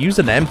Panda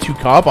using an M2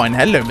 carbine.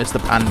 Hello, Mr.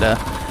 Panda.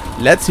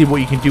 Let's see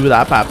what you can do with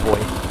that bad boy.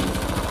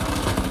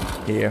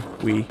 Here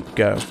we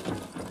go.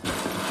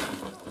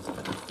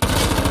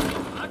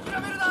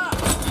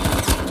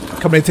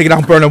 Coming in, taking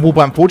down Berlin Wall,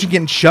 but unfortunately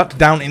getting shut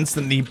down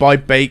instantly by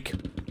Bake.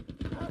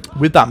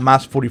 With that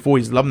Mass 44,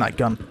 he's loving that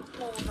gun.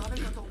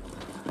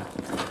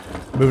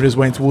 Moving his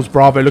way in towards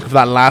Bravo. Looking for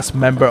that last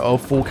member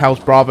of Full House.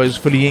 Bravo is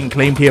fully in,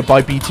 claimed here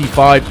by BT5.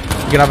 We're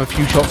going to have a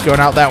few shots going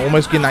out there.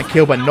 Almost getting that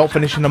kill, but not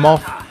finishing them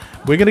off.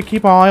 We're going to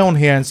keep our eye on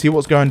here and see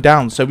what's going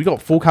down. So we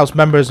got Full House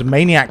members,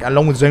 Maniac,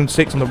 along with Zone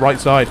 6 on the right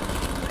side.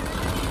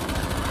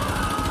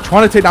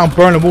 Trying to take down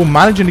Berlin Wall.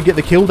 Managing to get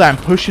the kill down.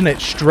 Pushing it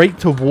straight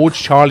towards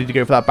Charlie to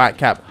go for that back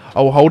cap.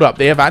 Oh, hold up.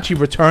 They have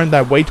actually returned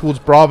their way towards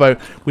Bravo,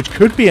 which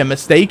could be a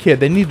mistake here.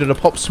 They needed to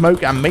pop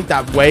smoke and make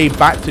that way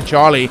back to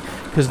Charlie,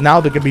 because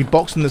now they're going to be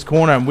boxed in this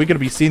corner, and we're going to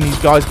be seeing these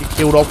guys get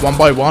killed off one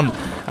by one.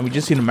 And we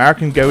just seen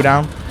American go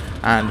down,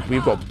 and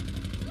we've got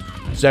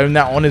Zone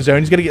that on his own.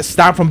 He's going to get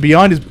stabbed from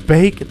behind. Is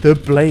Blake the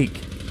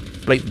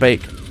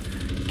Bake.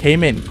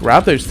 Came in,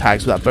 grabbed those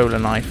tags with that bowler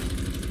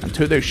knife, and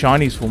took those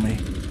shinies for me.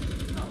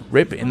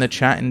 Rip in the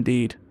chat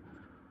indeed.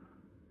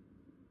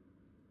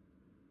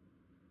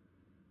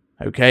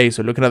 Okay,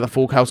 so looking at the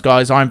Full House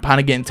guys, Iron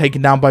Panda getting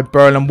taken down by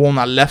Berlin Wall on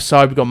that left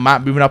side. We've got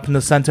Matt moving up in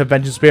the center,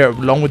 Vengeance Spirit,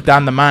 along with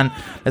Dan the Man.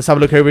 Let's have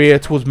a look over here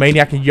towards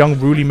Maniac and Young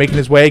Ruley making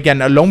his way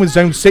again, along with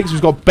Zone 6,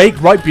 who's got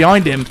Bake right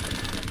behind him.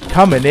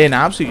 Coming in,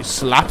 absolutely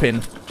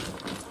slapping.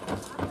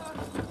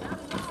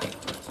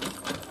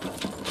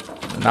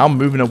 Now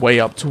moving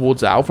away up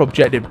towards the Alpha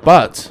objective,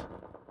 but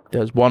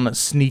there's one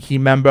sneaky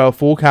member of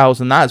Full House,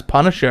 and that is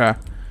Punisher,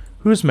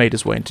 who has made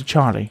his way into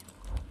Charlie.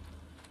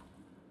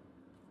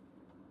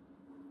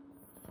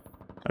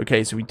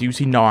 Okay, so we do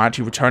see Nar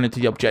actually returning to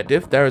the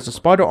objective. There is a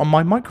spider on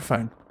my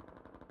microphone.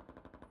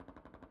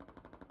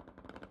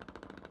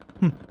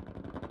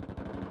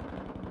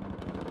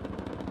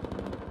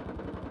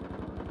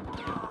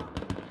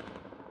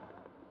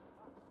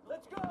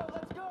 Let's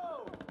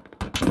go!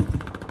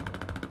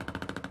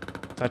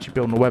 It's actually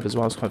building a web as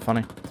well. It's quite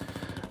funny.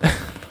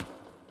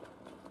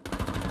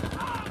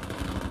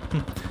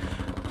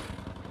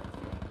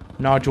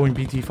 Nar joined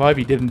BT5.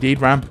 He did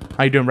indeed, Ram.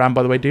 How you doing, Ram,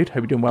 by the way, dude?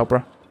 Hope you're doing well,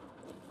 bro.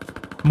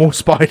 More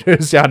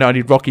spiders. Yeah, I know I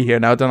need Rocky here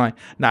now, don't I?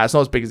 Nah, it's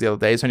not as big as the other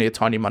day. It's only a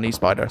tiny money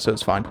spider, so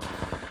it's fine.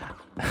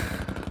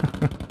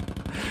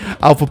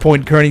 Alpha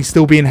Point currently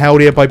still being held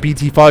here by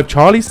BT5.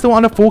 Charlie's still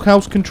under Full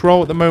House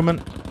control at the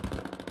moment.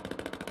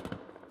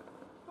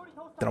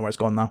 Don't know where it's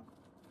gone now.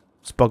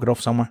 It's buggered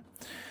off somewhere.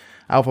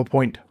 Alpha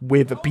Point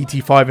with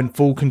BT5 in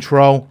full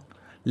control.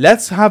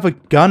 Let's have a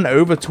gun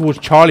over towards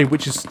Charlie,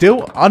 which is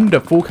still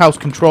under Full House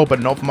control, but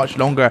not for much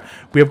longer.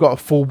 We have got a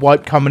full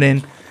wipe coming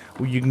in.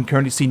 You can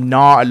currently see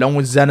Nar along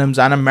with Zenims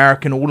and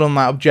American all on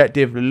that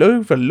objective,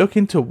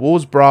 looking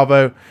towards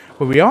Bravo,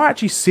 where we are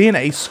actually seeing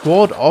a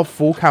squad of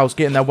Full House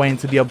getting their way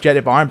into the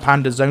objective. Iron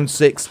Panda Zone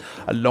 6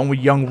 along with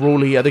Young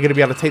Ruley. Are they going to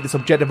be able to take this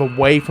objective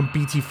away from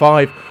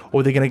BT5,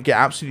 or are they going to get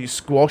absolutely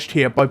squashed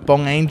here by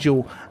Bong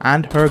Angel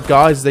and her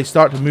guys as they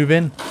start to move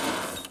in?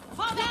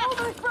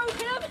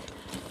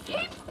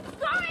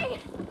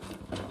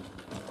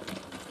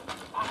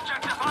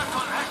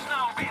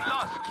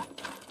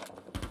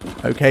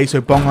 Okay, so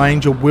Bong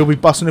Angel will be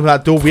busting over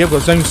that door. We have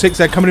got Zone 6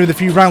 there coming in with a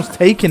few rounds,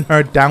 taking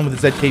her down with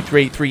the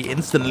ZK383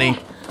 instantly.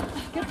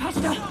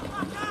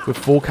 With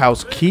Full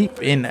House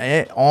keeping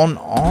it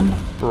on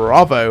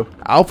Bravo.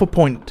 Alpha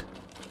Point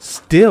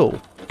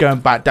still going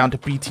back down to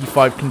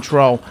BT5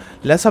 control.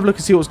 Let's have a look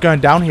and see what's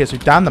going down here. So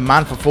Dan the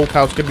Man for Full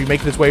House going to be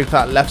making his way to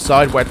that left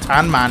side where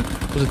Tan Man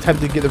was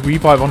attempting to get the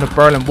revive on the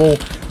Berlin Wall.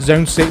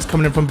 Zone 6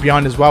 coming in from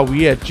behind as well.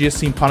 We had just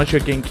seen Punisher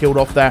getting killed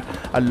off there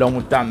along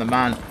with Dan the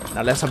Man.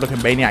 Now let's have a look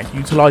at Maniac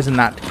utilising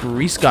that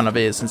grease gun of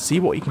his and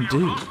see what he can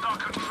do.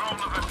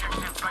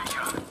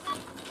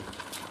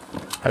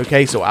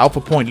 Okay, so Alpha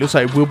Point looks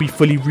like it will be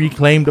fully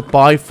reclaimed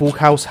by Full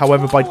House.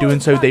 However, by doing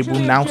so, they will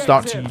now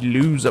start to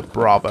lose at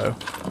Bravo.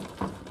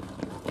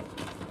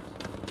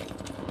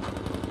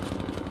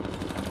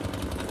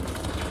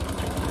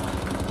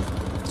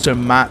 So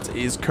Matt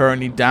is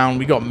currently down.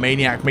 We got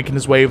Maniac making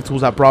his way over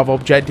towards that Bravo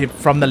objective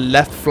from the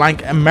left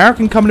flank.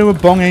 American coming in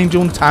with Bong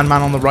Angel and Tan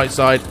Man on the right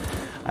side.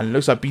 And it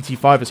looks like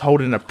BT5 is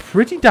holding a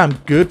pretty damn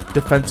good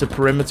defensive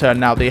perimeter.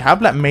 Now, they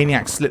have let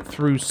Maniac slip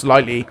through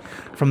slightly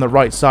from the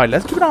right side.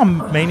 Let's keep an eye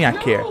on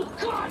Maniac here.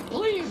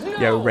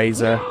 Yo,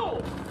 Razor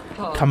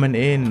coming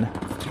in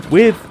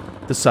with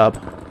the sub.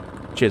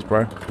 Cheers,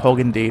 bro. Pog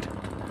indeed.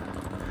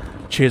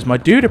 Cheers, my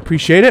dude.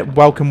 Appreciate it.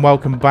 Welcome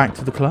back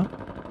to the club.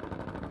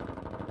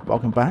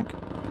 Welcome back.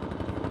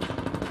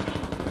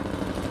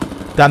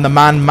 Dan the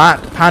man,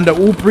 Matt, Panda,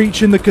 all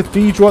breaching the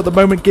cathedral at the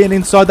moment, getting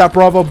inside that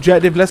Bravo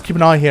objective. Let's keep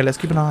an eye here. Let's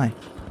keep an eye.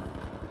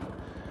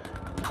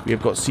 We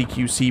have got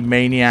CQC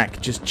Maniac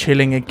just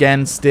chilling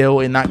again, still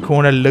in that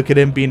corner. Look at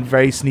him being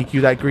very sneaky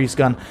with that grease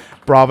gun.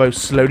 Bravo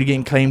slowly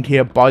getting claimed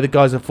here by the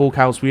guys of Full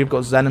House. We have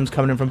got Zenims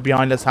coming in from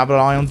behind. Let's have an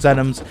eye on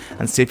Zenims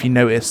and see if he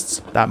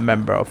noticed that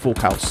member of Full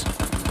House.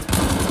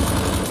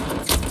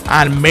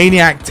 And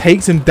Maniac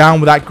takes him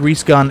down with that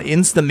grease gun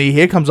instantly.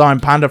 Here comes Iron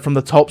Panda from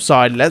the top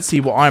side. Let's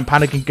see what Iron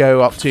Panda can go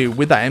up to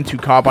with that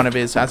M2 carbine of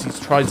his as he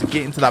tries to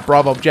get into that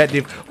Bravo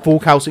objective. Full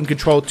House in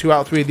control. 2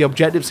 out of 3 of the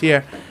objectives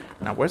here.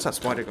 Now, where's that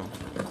spider gone?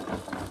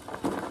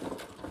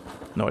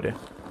 No idea.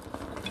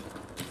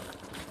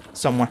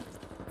 Somewhere.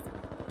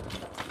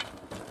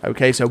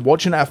 Okay, so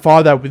watching at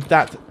far there with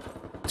that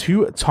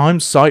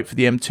 2x sight for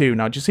the M2.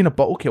 Now, just seen a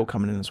bottle kill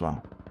coming in as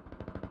well.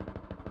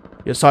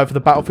 You're excited for the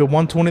Battlefield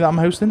 1 tourney that I'm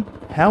hosting?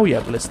 Hell yeah,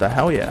 Ballista.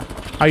 Hell yeah.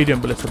 How you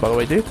doing, Ballista, by the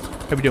way, dude?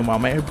 Hope you're doing well,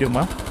 mate. Hope you're doing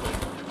well.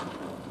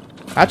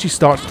 Actually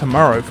starts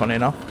tomorrow, funny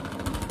enough.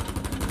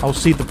 I'll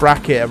see the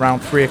bracket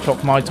around 3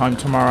 o'clock my time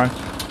tomorrow.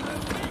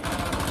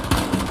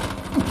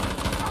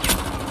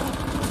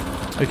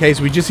 Okay,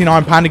 so we just seen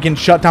Iron Panda getting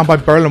shut down by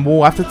Berlin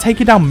Wall after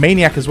taking down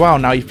Maniac as well.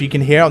 Now, if you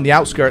can hear on the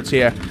outskirts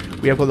here,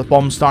 we have got the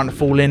bombs starting to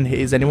fall in.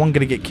 Is anyone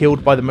going to get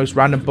killed by the most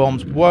random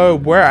bombs? Whoa,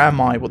 where am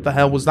I? What the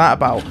hell was that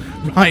about?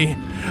 Right,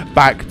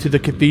 back to the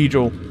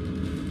cathedral.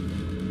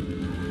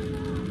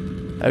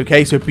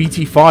 Okay, so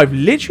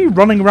BT5 literally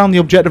running around the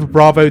objective of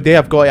Bravo. They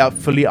have got it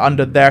fully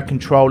under their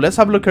control. Let's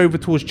have a look over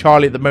towards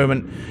Charlie at the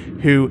moment,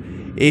 who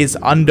is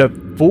under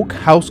Full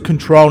House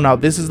control. Now,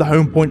 this is the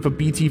home point for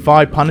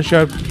BT5.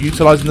 Punisher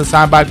utilizing the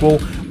sandbag wall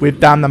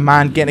with Dan the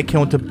man getting a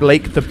kill into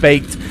Blake the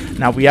Baked.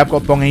 Now, we have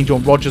got Bong Angel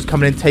and Rogers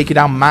coming in, taking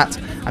down Matt,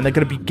 and they're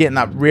going to be getting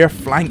that rear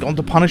flank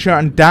onto Punisher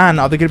and Dan.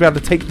 Are they going to be able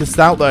to take this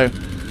out, though?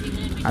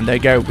 And there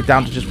you go. We're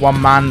down to just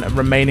one man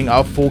remaining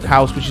of Full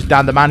House, which is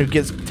Dan the man, who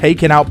gets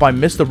taken out by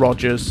Mr.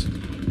 Rogers.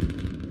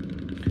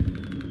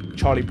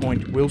 Charlie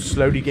Point will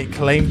slowly get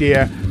claimed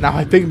here. Now,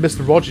 I think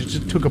Mr. Rogers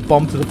just took a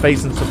bomb to the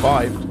face and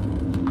survived.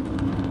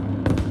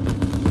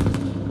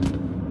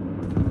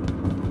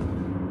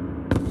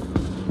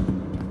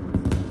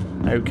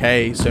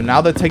 Okay, so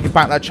now they're taking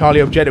back that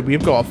Charlie objective.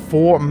 We've got a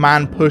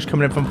 4-man push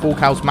coming in from Full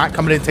House. Matt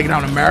coming in, taking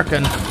down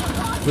American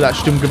with that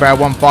Sturmgewehr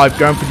 1.5,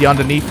 going for the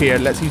underneath here.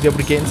 Let's see if he's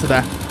able to get into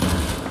there.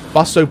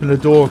 Busts open the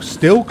door,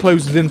 still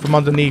closes in from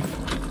underneath.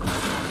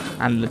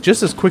 And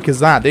just as quick as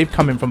that, they've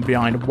come in from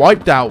behind,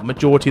 wiped out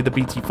majority of the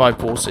BT5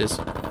 forces.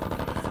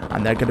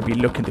 And they're going to be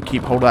looking to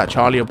keep hold of that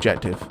Charlie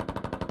objective.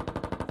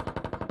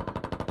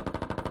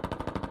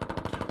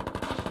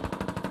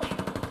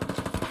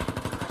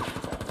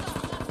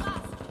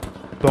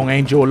 Bong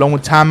Angel along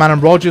with Tan Man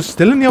and Rogers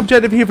still in the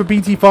objective here for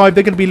BT5.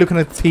 They're going to be looking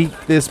to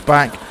take this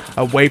back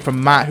away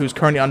from Matt, who's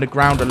currently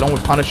underground, along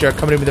with Punisher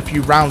coming in with a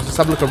few rounds. Let's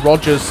have a look at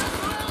Rogers.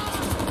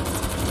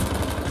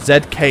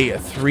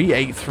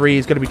 ZK383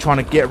 is going to be trying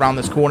to get around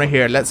this corner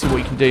here. Let's see what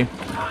he can do.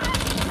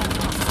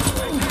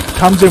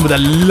 Comes in with a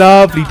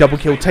lovely double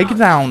kill, taking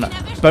down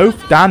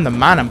both Dan the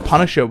man and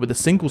Punisher with a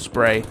single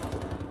spray.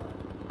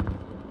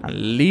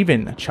 And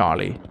leaving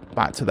Charlie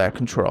back to their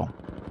control.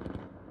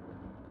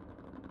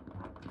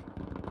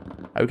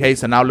 Okay,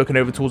 so now looking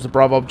over towards the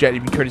Bravo objective,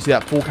 you can clearly see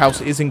that Full House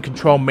is in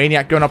control.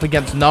 Maniac going up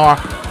against Nar.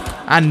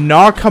 And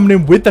Nar coming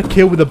in with the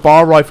kill with the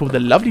bar rifle with a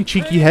lovely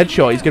cheeky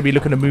headshot. He's going to be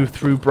looking to move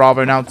through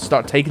Bravo now to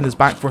start taking this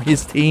back for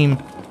his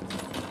team.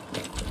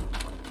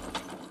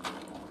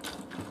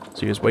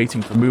 So he's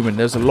waiting for movement.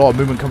 There's a lot of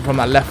movement coming from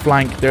that left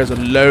flank. There's a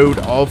load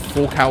of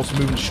Full House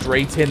moving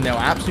straight in. They're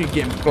absolutely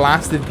getting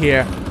blasted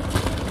here.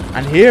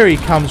 And here he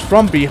comes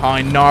from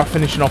behind. Nar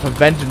finishing off a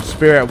Vengeance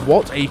Spirit.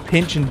 What a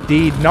pinch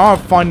indeed. Nar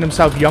finding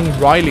himself young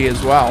Riley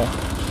as well.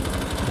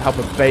 To help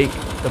him bake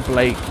the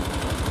Blake.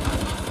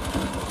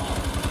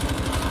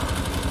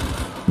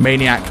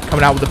 Maniac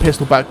coming out with the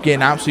pistol back,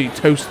 getting absolutely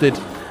toasted.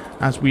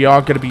 As we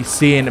are going to be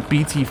seeing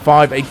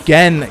BT5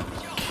 again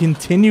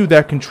continue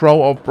their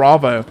control of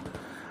Bravo.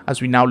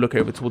 As we now look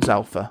over towards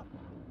Alpha.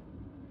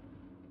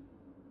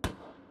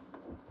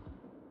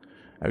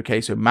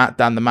 Okay, so Matt,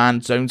 Dan the man,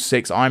 Zone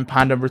 6, Iron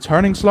Panda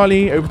returning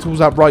slightly over towards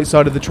that right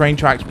side of the train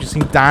tracks. We've just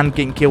seen Dan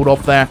getting killed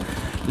off there.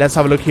 Let's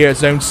have a look here at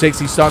Zone 6.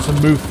 He starts to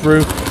move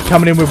through,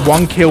 coming in with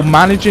 1 kill,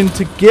 managing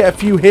to get a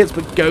few hits,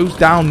 but goes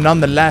down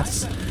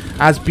nonetheless.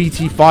 As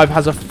BT5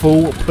 has a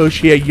full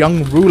push here.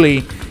 Young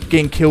Ruli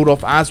getting killed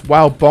off as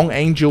well. Bong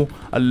Angel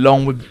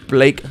along with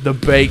Blake the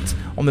Baked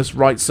on this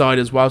right side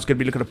as well. It's going to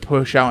be looking to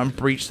push out and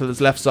breach to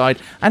this left side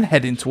and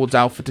heading towards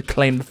Alpha to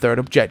claim the third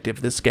objective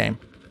of this game.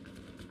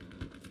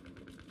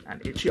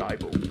 And Itchy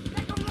Eyeball.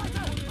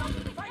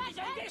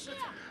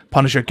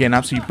 Punisher getting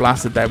absolutely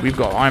blasted there. We've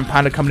got Iron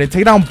Panda coming in,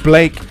 taking down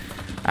Blake.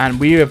 And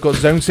we have got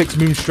Zone 6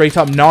 moving straight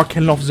up. Nar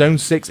killing off Zone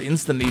 6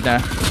 instantly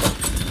there.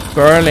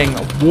 Burling,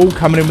 Wall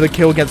coming in with a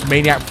kill against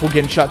Maniac before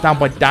getting shut down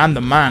by Dan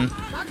the Man.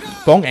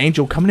 Bong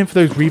Angel coming in for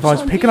those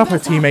revives, picking up her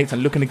teammates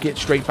and looking to get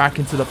straight back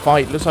into the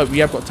fight. Looks like we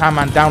have got Tan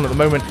Man down at the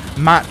moment.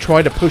 Matt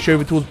tried to push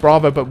over towards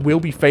Bravo, but will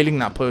be failing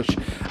that push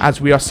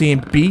as we are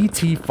seeing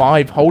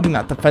BT5 holding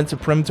that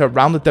defensive perimeter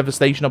around the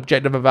devastation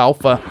objective of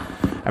Alpha.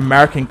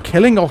 American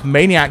killing off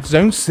Maniac.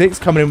 Zone 6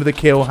 coming in with a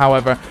kill,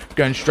 however,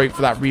 going straight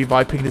for that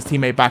revive, picking his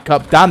teammate back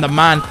up. Dan the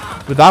Man,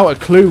 without a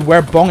clue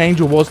where Bong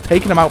Angel was,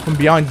 taking him out from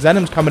behind.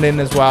 Zenom's coming in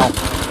as well.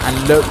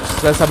 And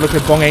looks, let's have a look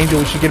at Bong Angel.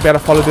 Is she going to be able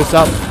to follow this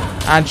up?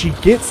 And she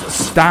gets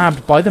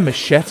stabbed by the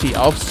machete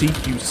of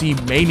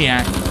CQC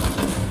Maniac.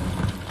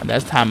 And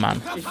there's Tan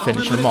Man,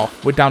 finishing him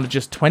off. We're down to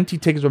just 20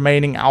 tickets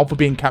remaining. Alpha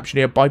being captured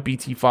here by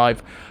BT5.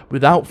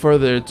 Without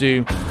further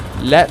ado,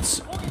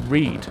 let's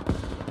read.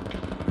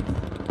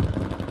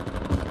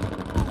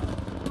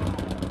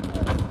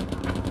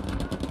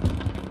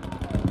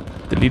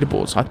 The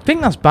leaderboards. I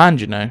think that's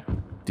banned, you know.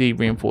 The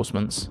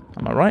reinforcements.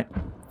 Am I right?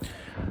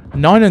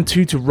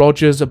 9-2 to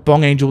Rogers,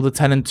 Bong Angel with the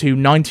 10-2,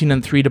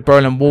 19-3 to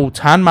Berlin Wall,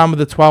 Tan Man with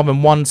the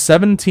 12-1,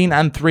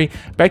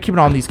 17-3. Better keep an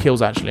eye on these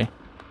kills, actually.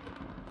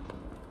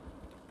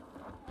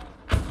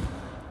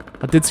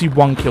 I did see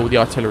one kill with the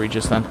artillery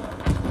just then.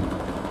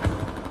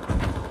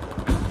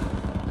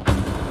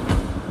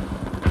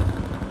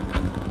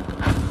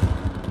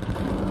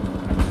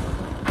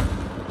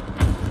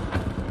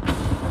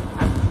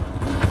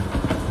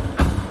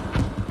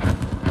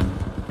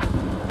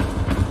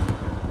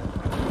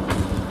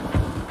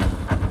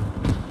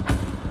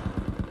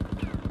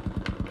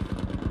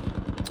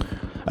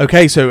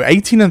 Okay, so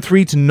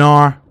 18-3 to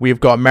Nar. We have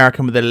got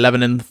American with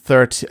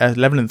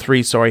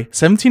 11-3, sorry.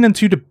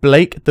 17-2 to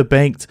Blake the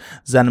Baked.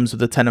 Zenoms with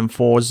the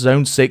 10-4.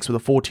 Zone 6 with a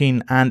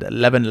 14 and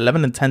 11.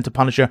 11-10 to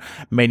Punisher.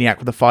 Maniac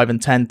with a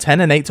 5-10.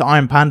 10-8 to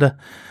Iron Panda.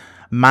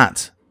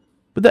 Matt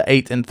with the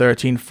 8-13.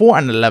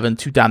 4-11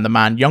 to Dan the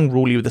Man. Young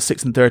Ruley with the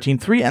 6-13.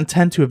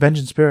 3-10 to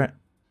Avenging Spirit.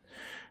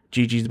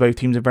 GG's, both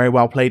teams are very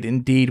well played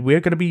indeed. We're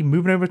going to be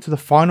moving over to the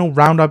final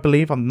round, I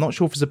believe. I'm not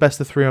sure if it's a best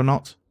of 3 or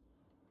not.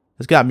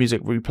 Let's get that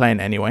music replaying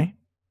anyway,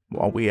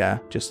 while we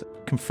just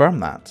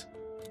confirm that.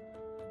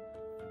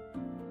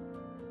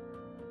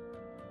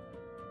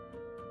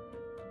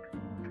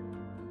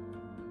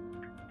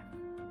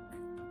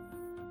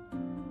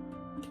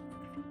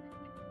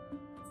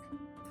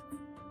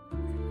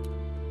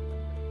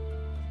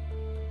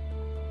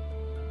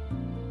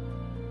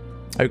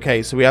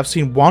 Okay, so we have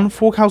seen one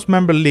Forkhouse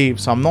member leave,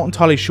 so I'm not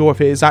entirely sure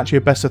if it is actually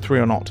a best of 3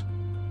 or not.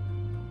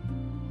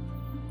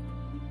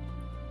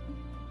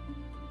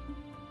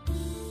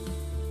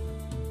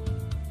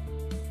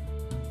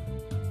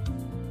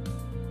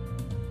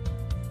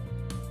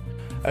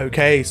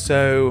 Okay,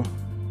 so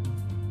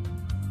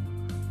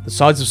the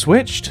sides have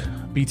switched.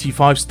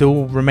 BT5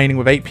 still remaining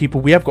with 8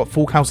 people. We have got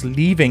Forkhouse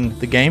leaving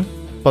the game.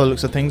 By the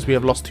looks of things, we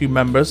have lost 2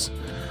 members.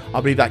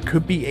 I believe that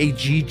could be a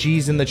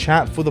GG's in the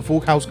chat for the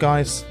Forkhouse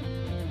guys.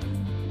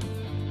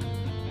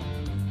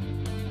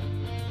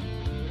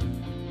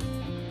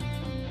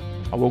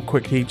 I will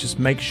quickly just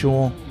make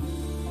sure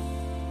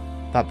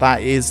that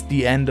that is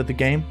the end of the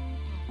game.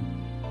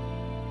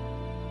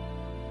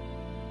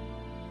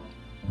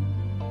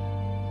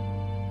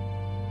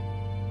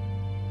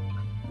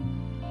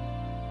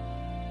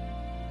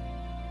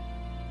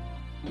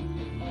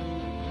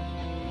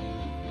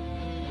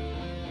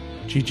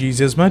 GG's,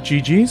 Isma.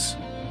 GG's.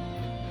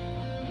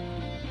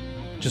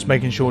 Just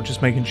making sure,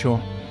 just making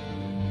sure.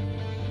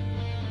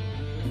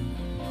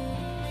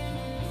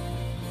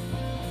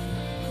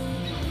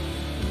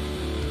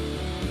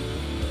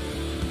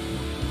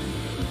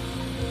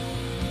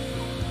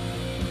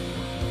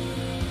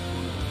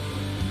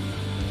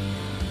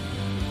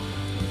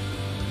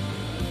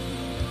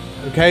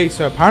 Okay,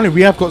 so apparently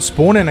we have got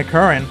spawning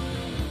occurring.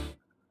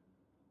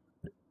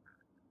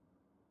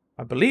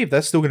 I believe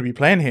they're still going to be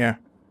playing here.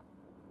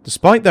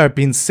 Despite there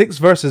being 6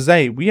 versus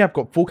 8, we have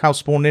got Forkhouse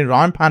spawned in,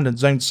 Iron Panda in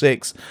Zone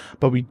 6.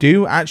 But we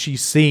do actually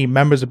see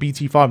members of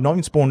BT5 not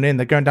even spawned in.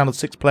 They're going down to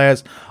 6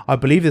 players. I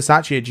believe this is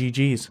actually a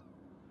GG's.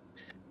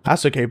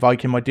 That's okay,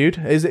 Viking, my dude.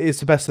 It's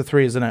the best of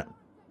 3, isn't it?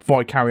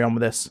 Before I carry on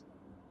with this.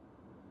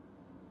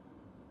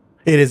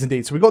 It is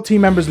indeed. So we've got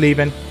team members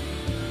leaving.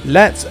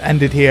 Let's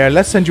end it here.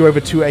 Let's send you over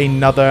to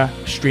another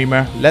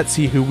streamer. Let's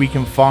see who we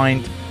can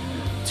find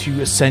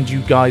to send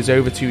you guys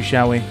over to,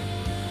 shall we?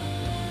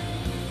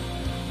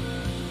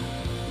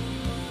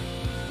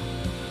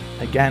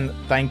 Again,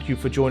 thank you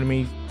for joining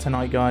me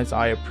tonight, guys.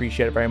 I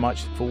appreciate it very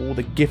much. For all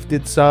the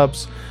gifted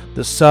subs,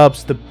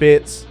 the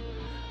bits.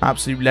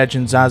 Absolute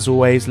legends as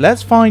always.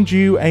 Let's find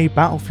you a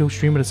Battlefield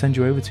streamer to send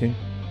you over to.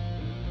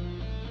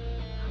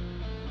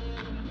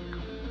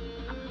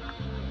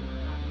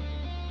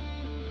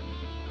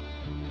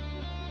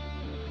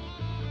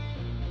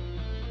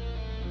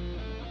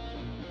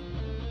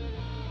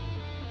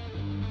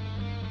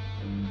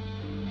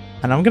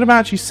 And I'm going to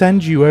actually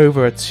send you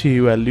over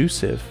to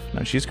Elusive.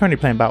 No, she's currently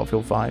playing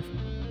Battlefield 5.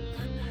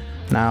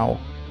 Now,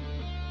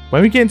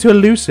 when we get into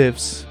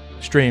Elusive's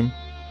stream,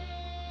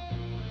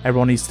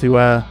 everyone needs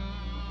to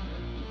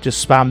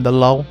just spam the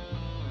lol.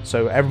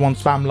 So everyone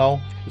spam lol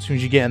as soon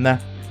as you get in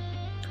there.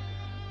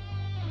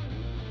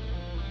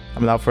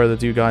 And without further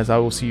ado, guys, I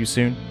will see you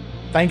soon.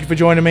 Thank you for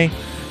joining me.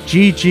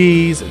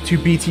 GG's to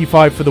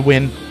BT5 for the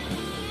win.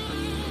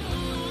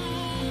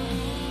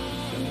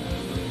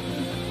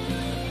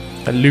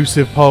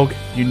 Elusive Pog,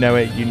 you know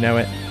it, you know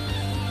it.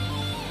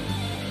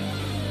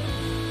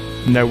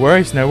 No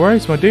worries,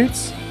 my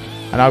dudes.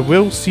 And I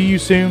will see you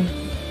soon.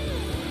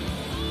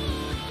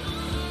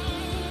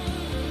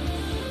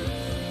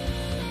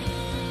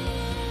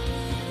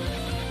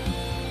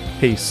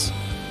 Peace.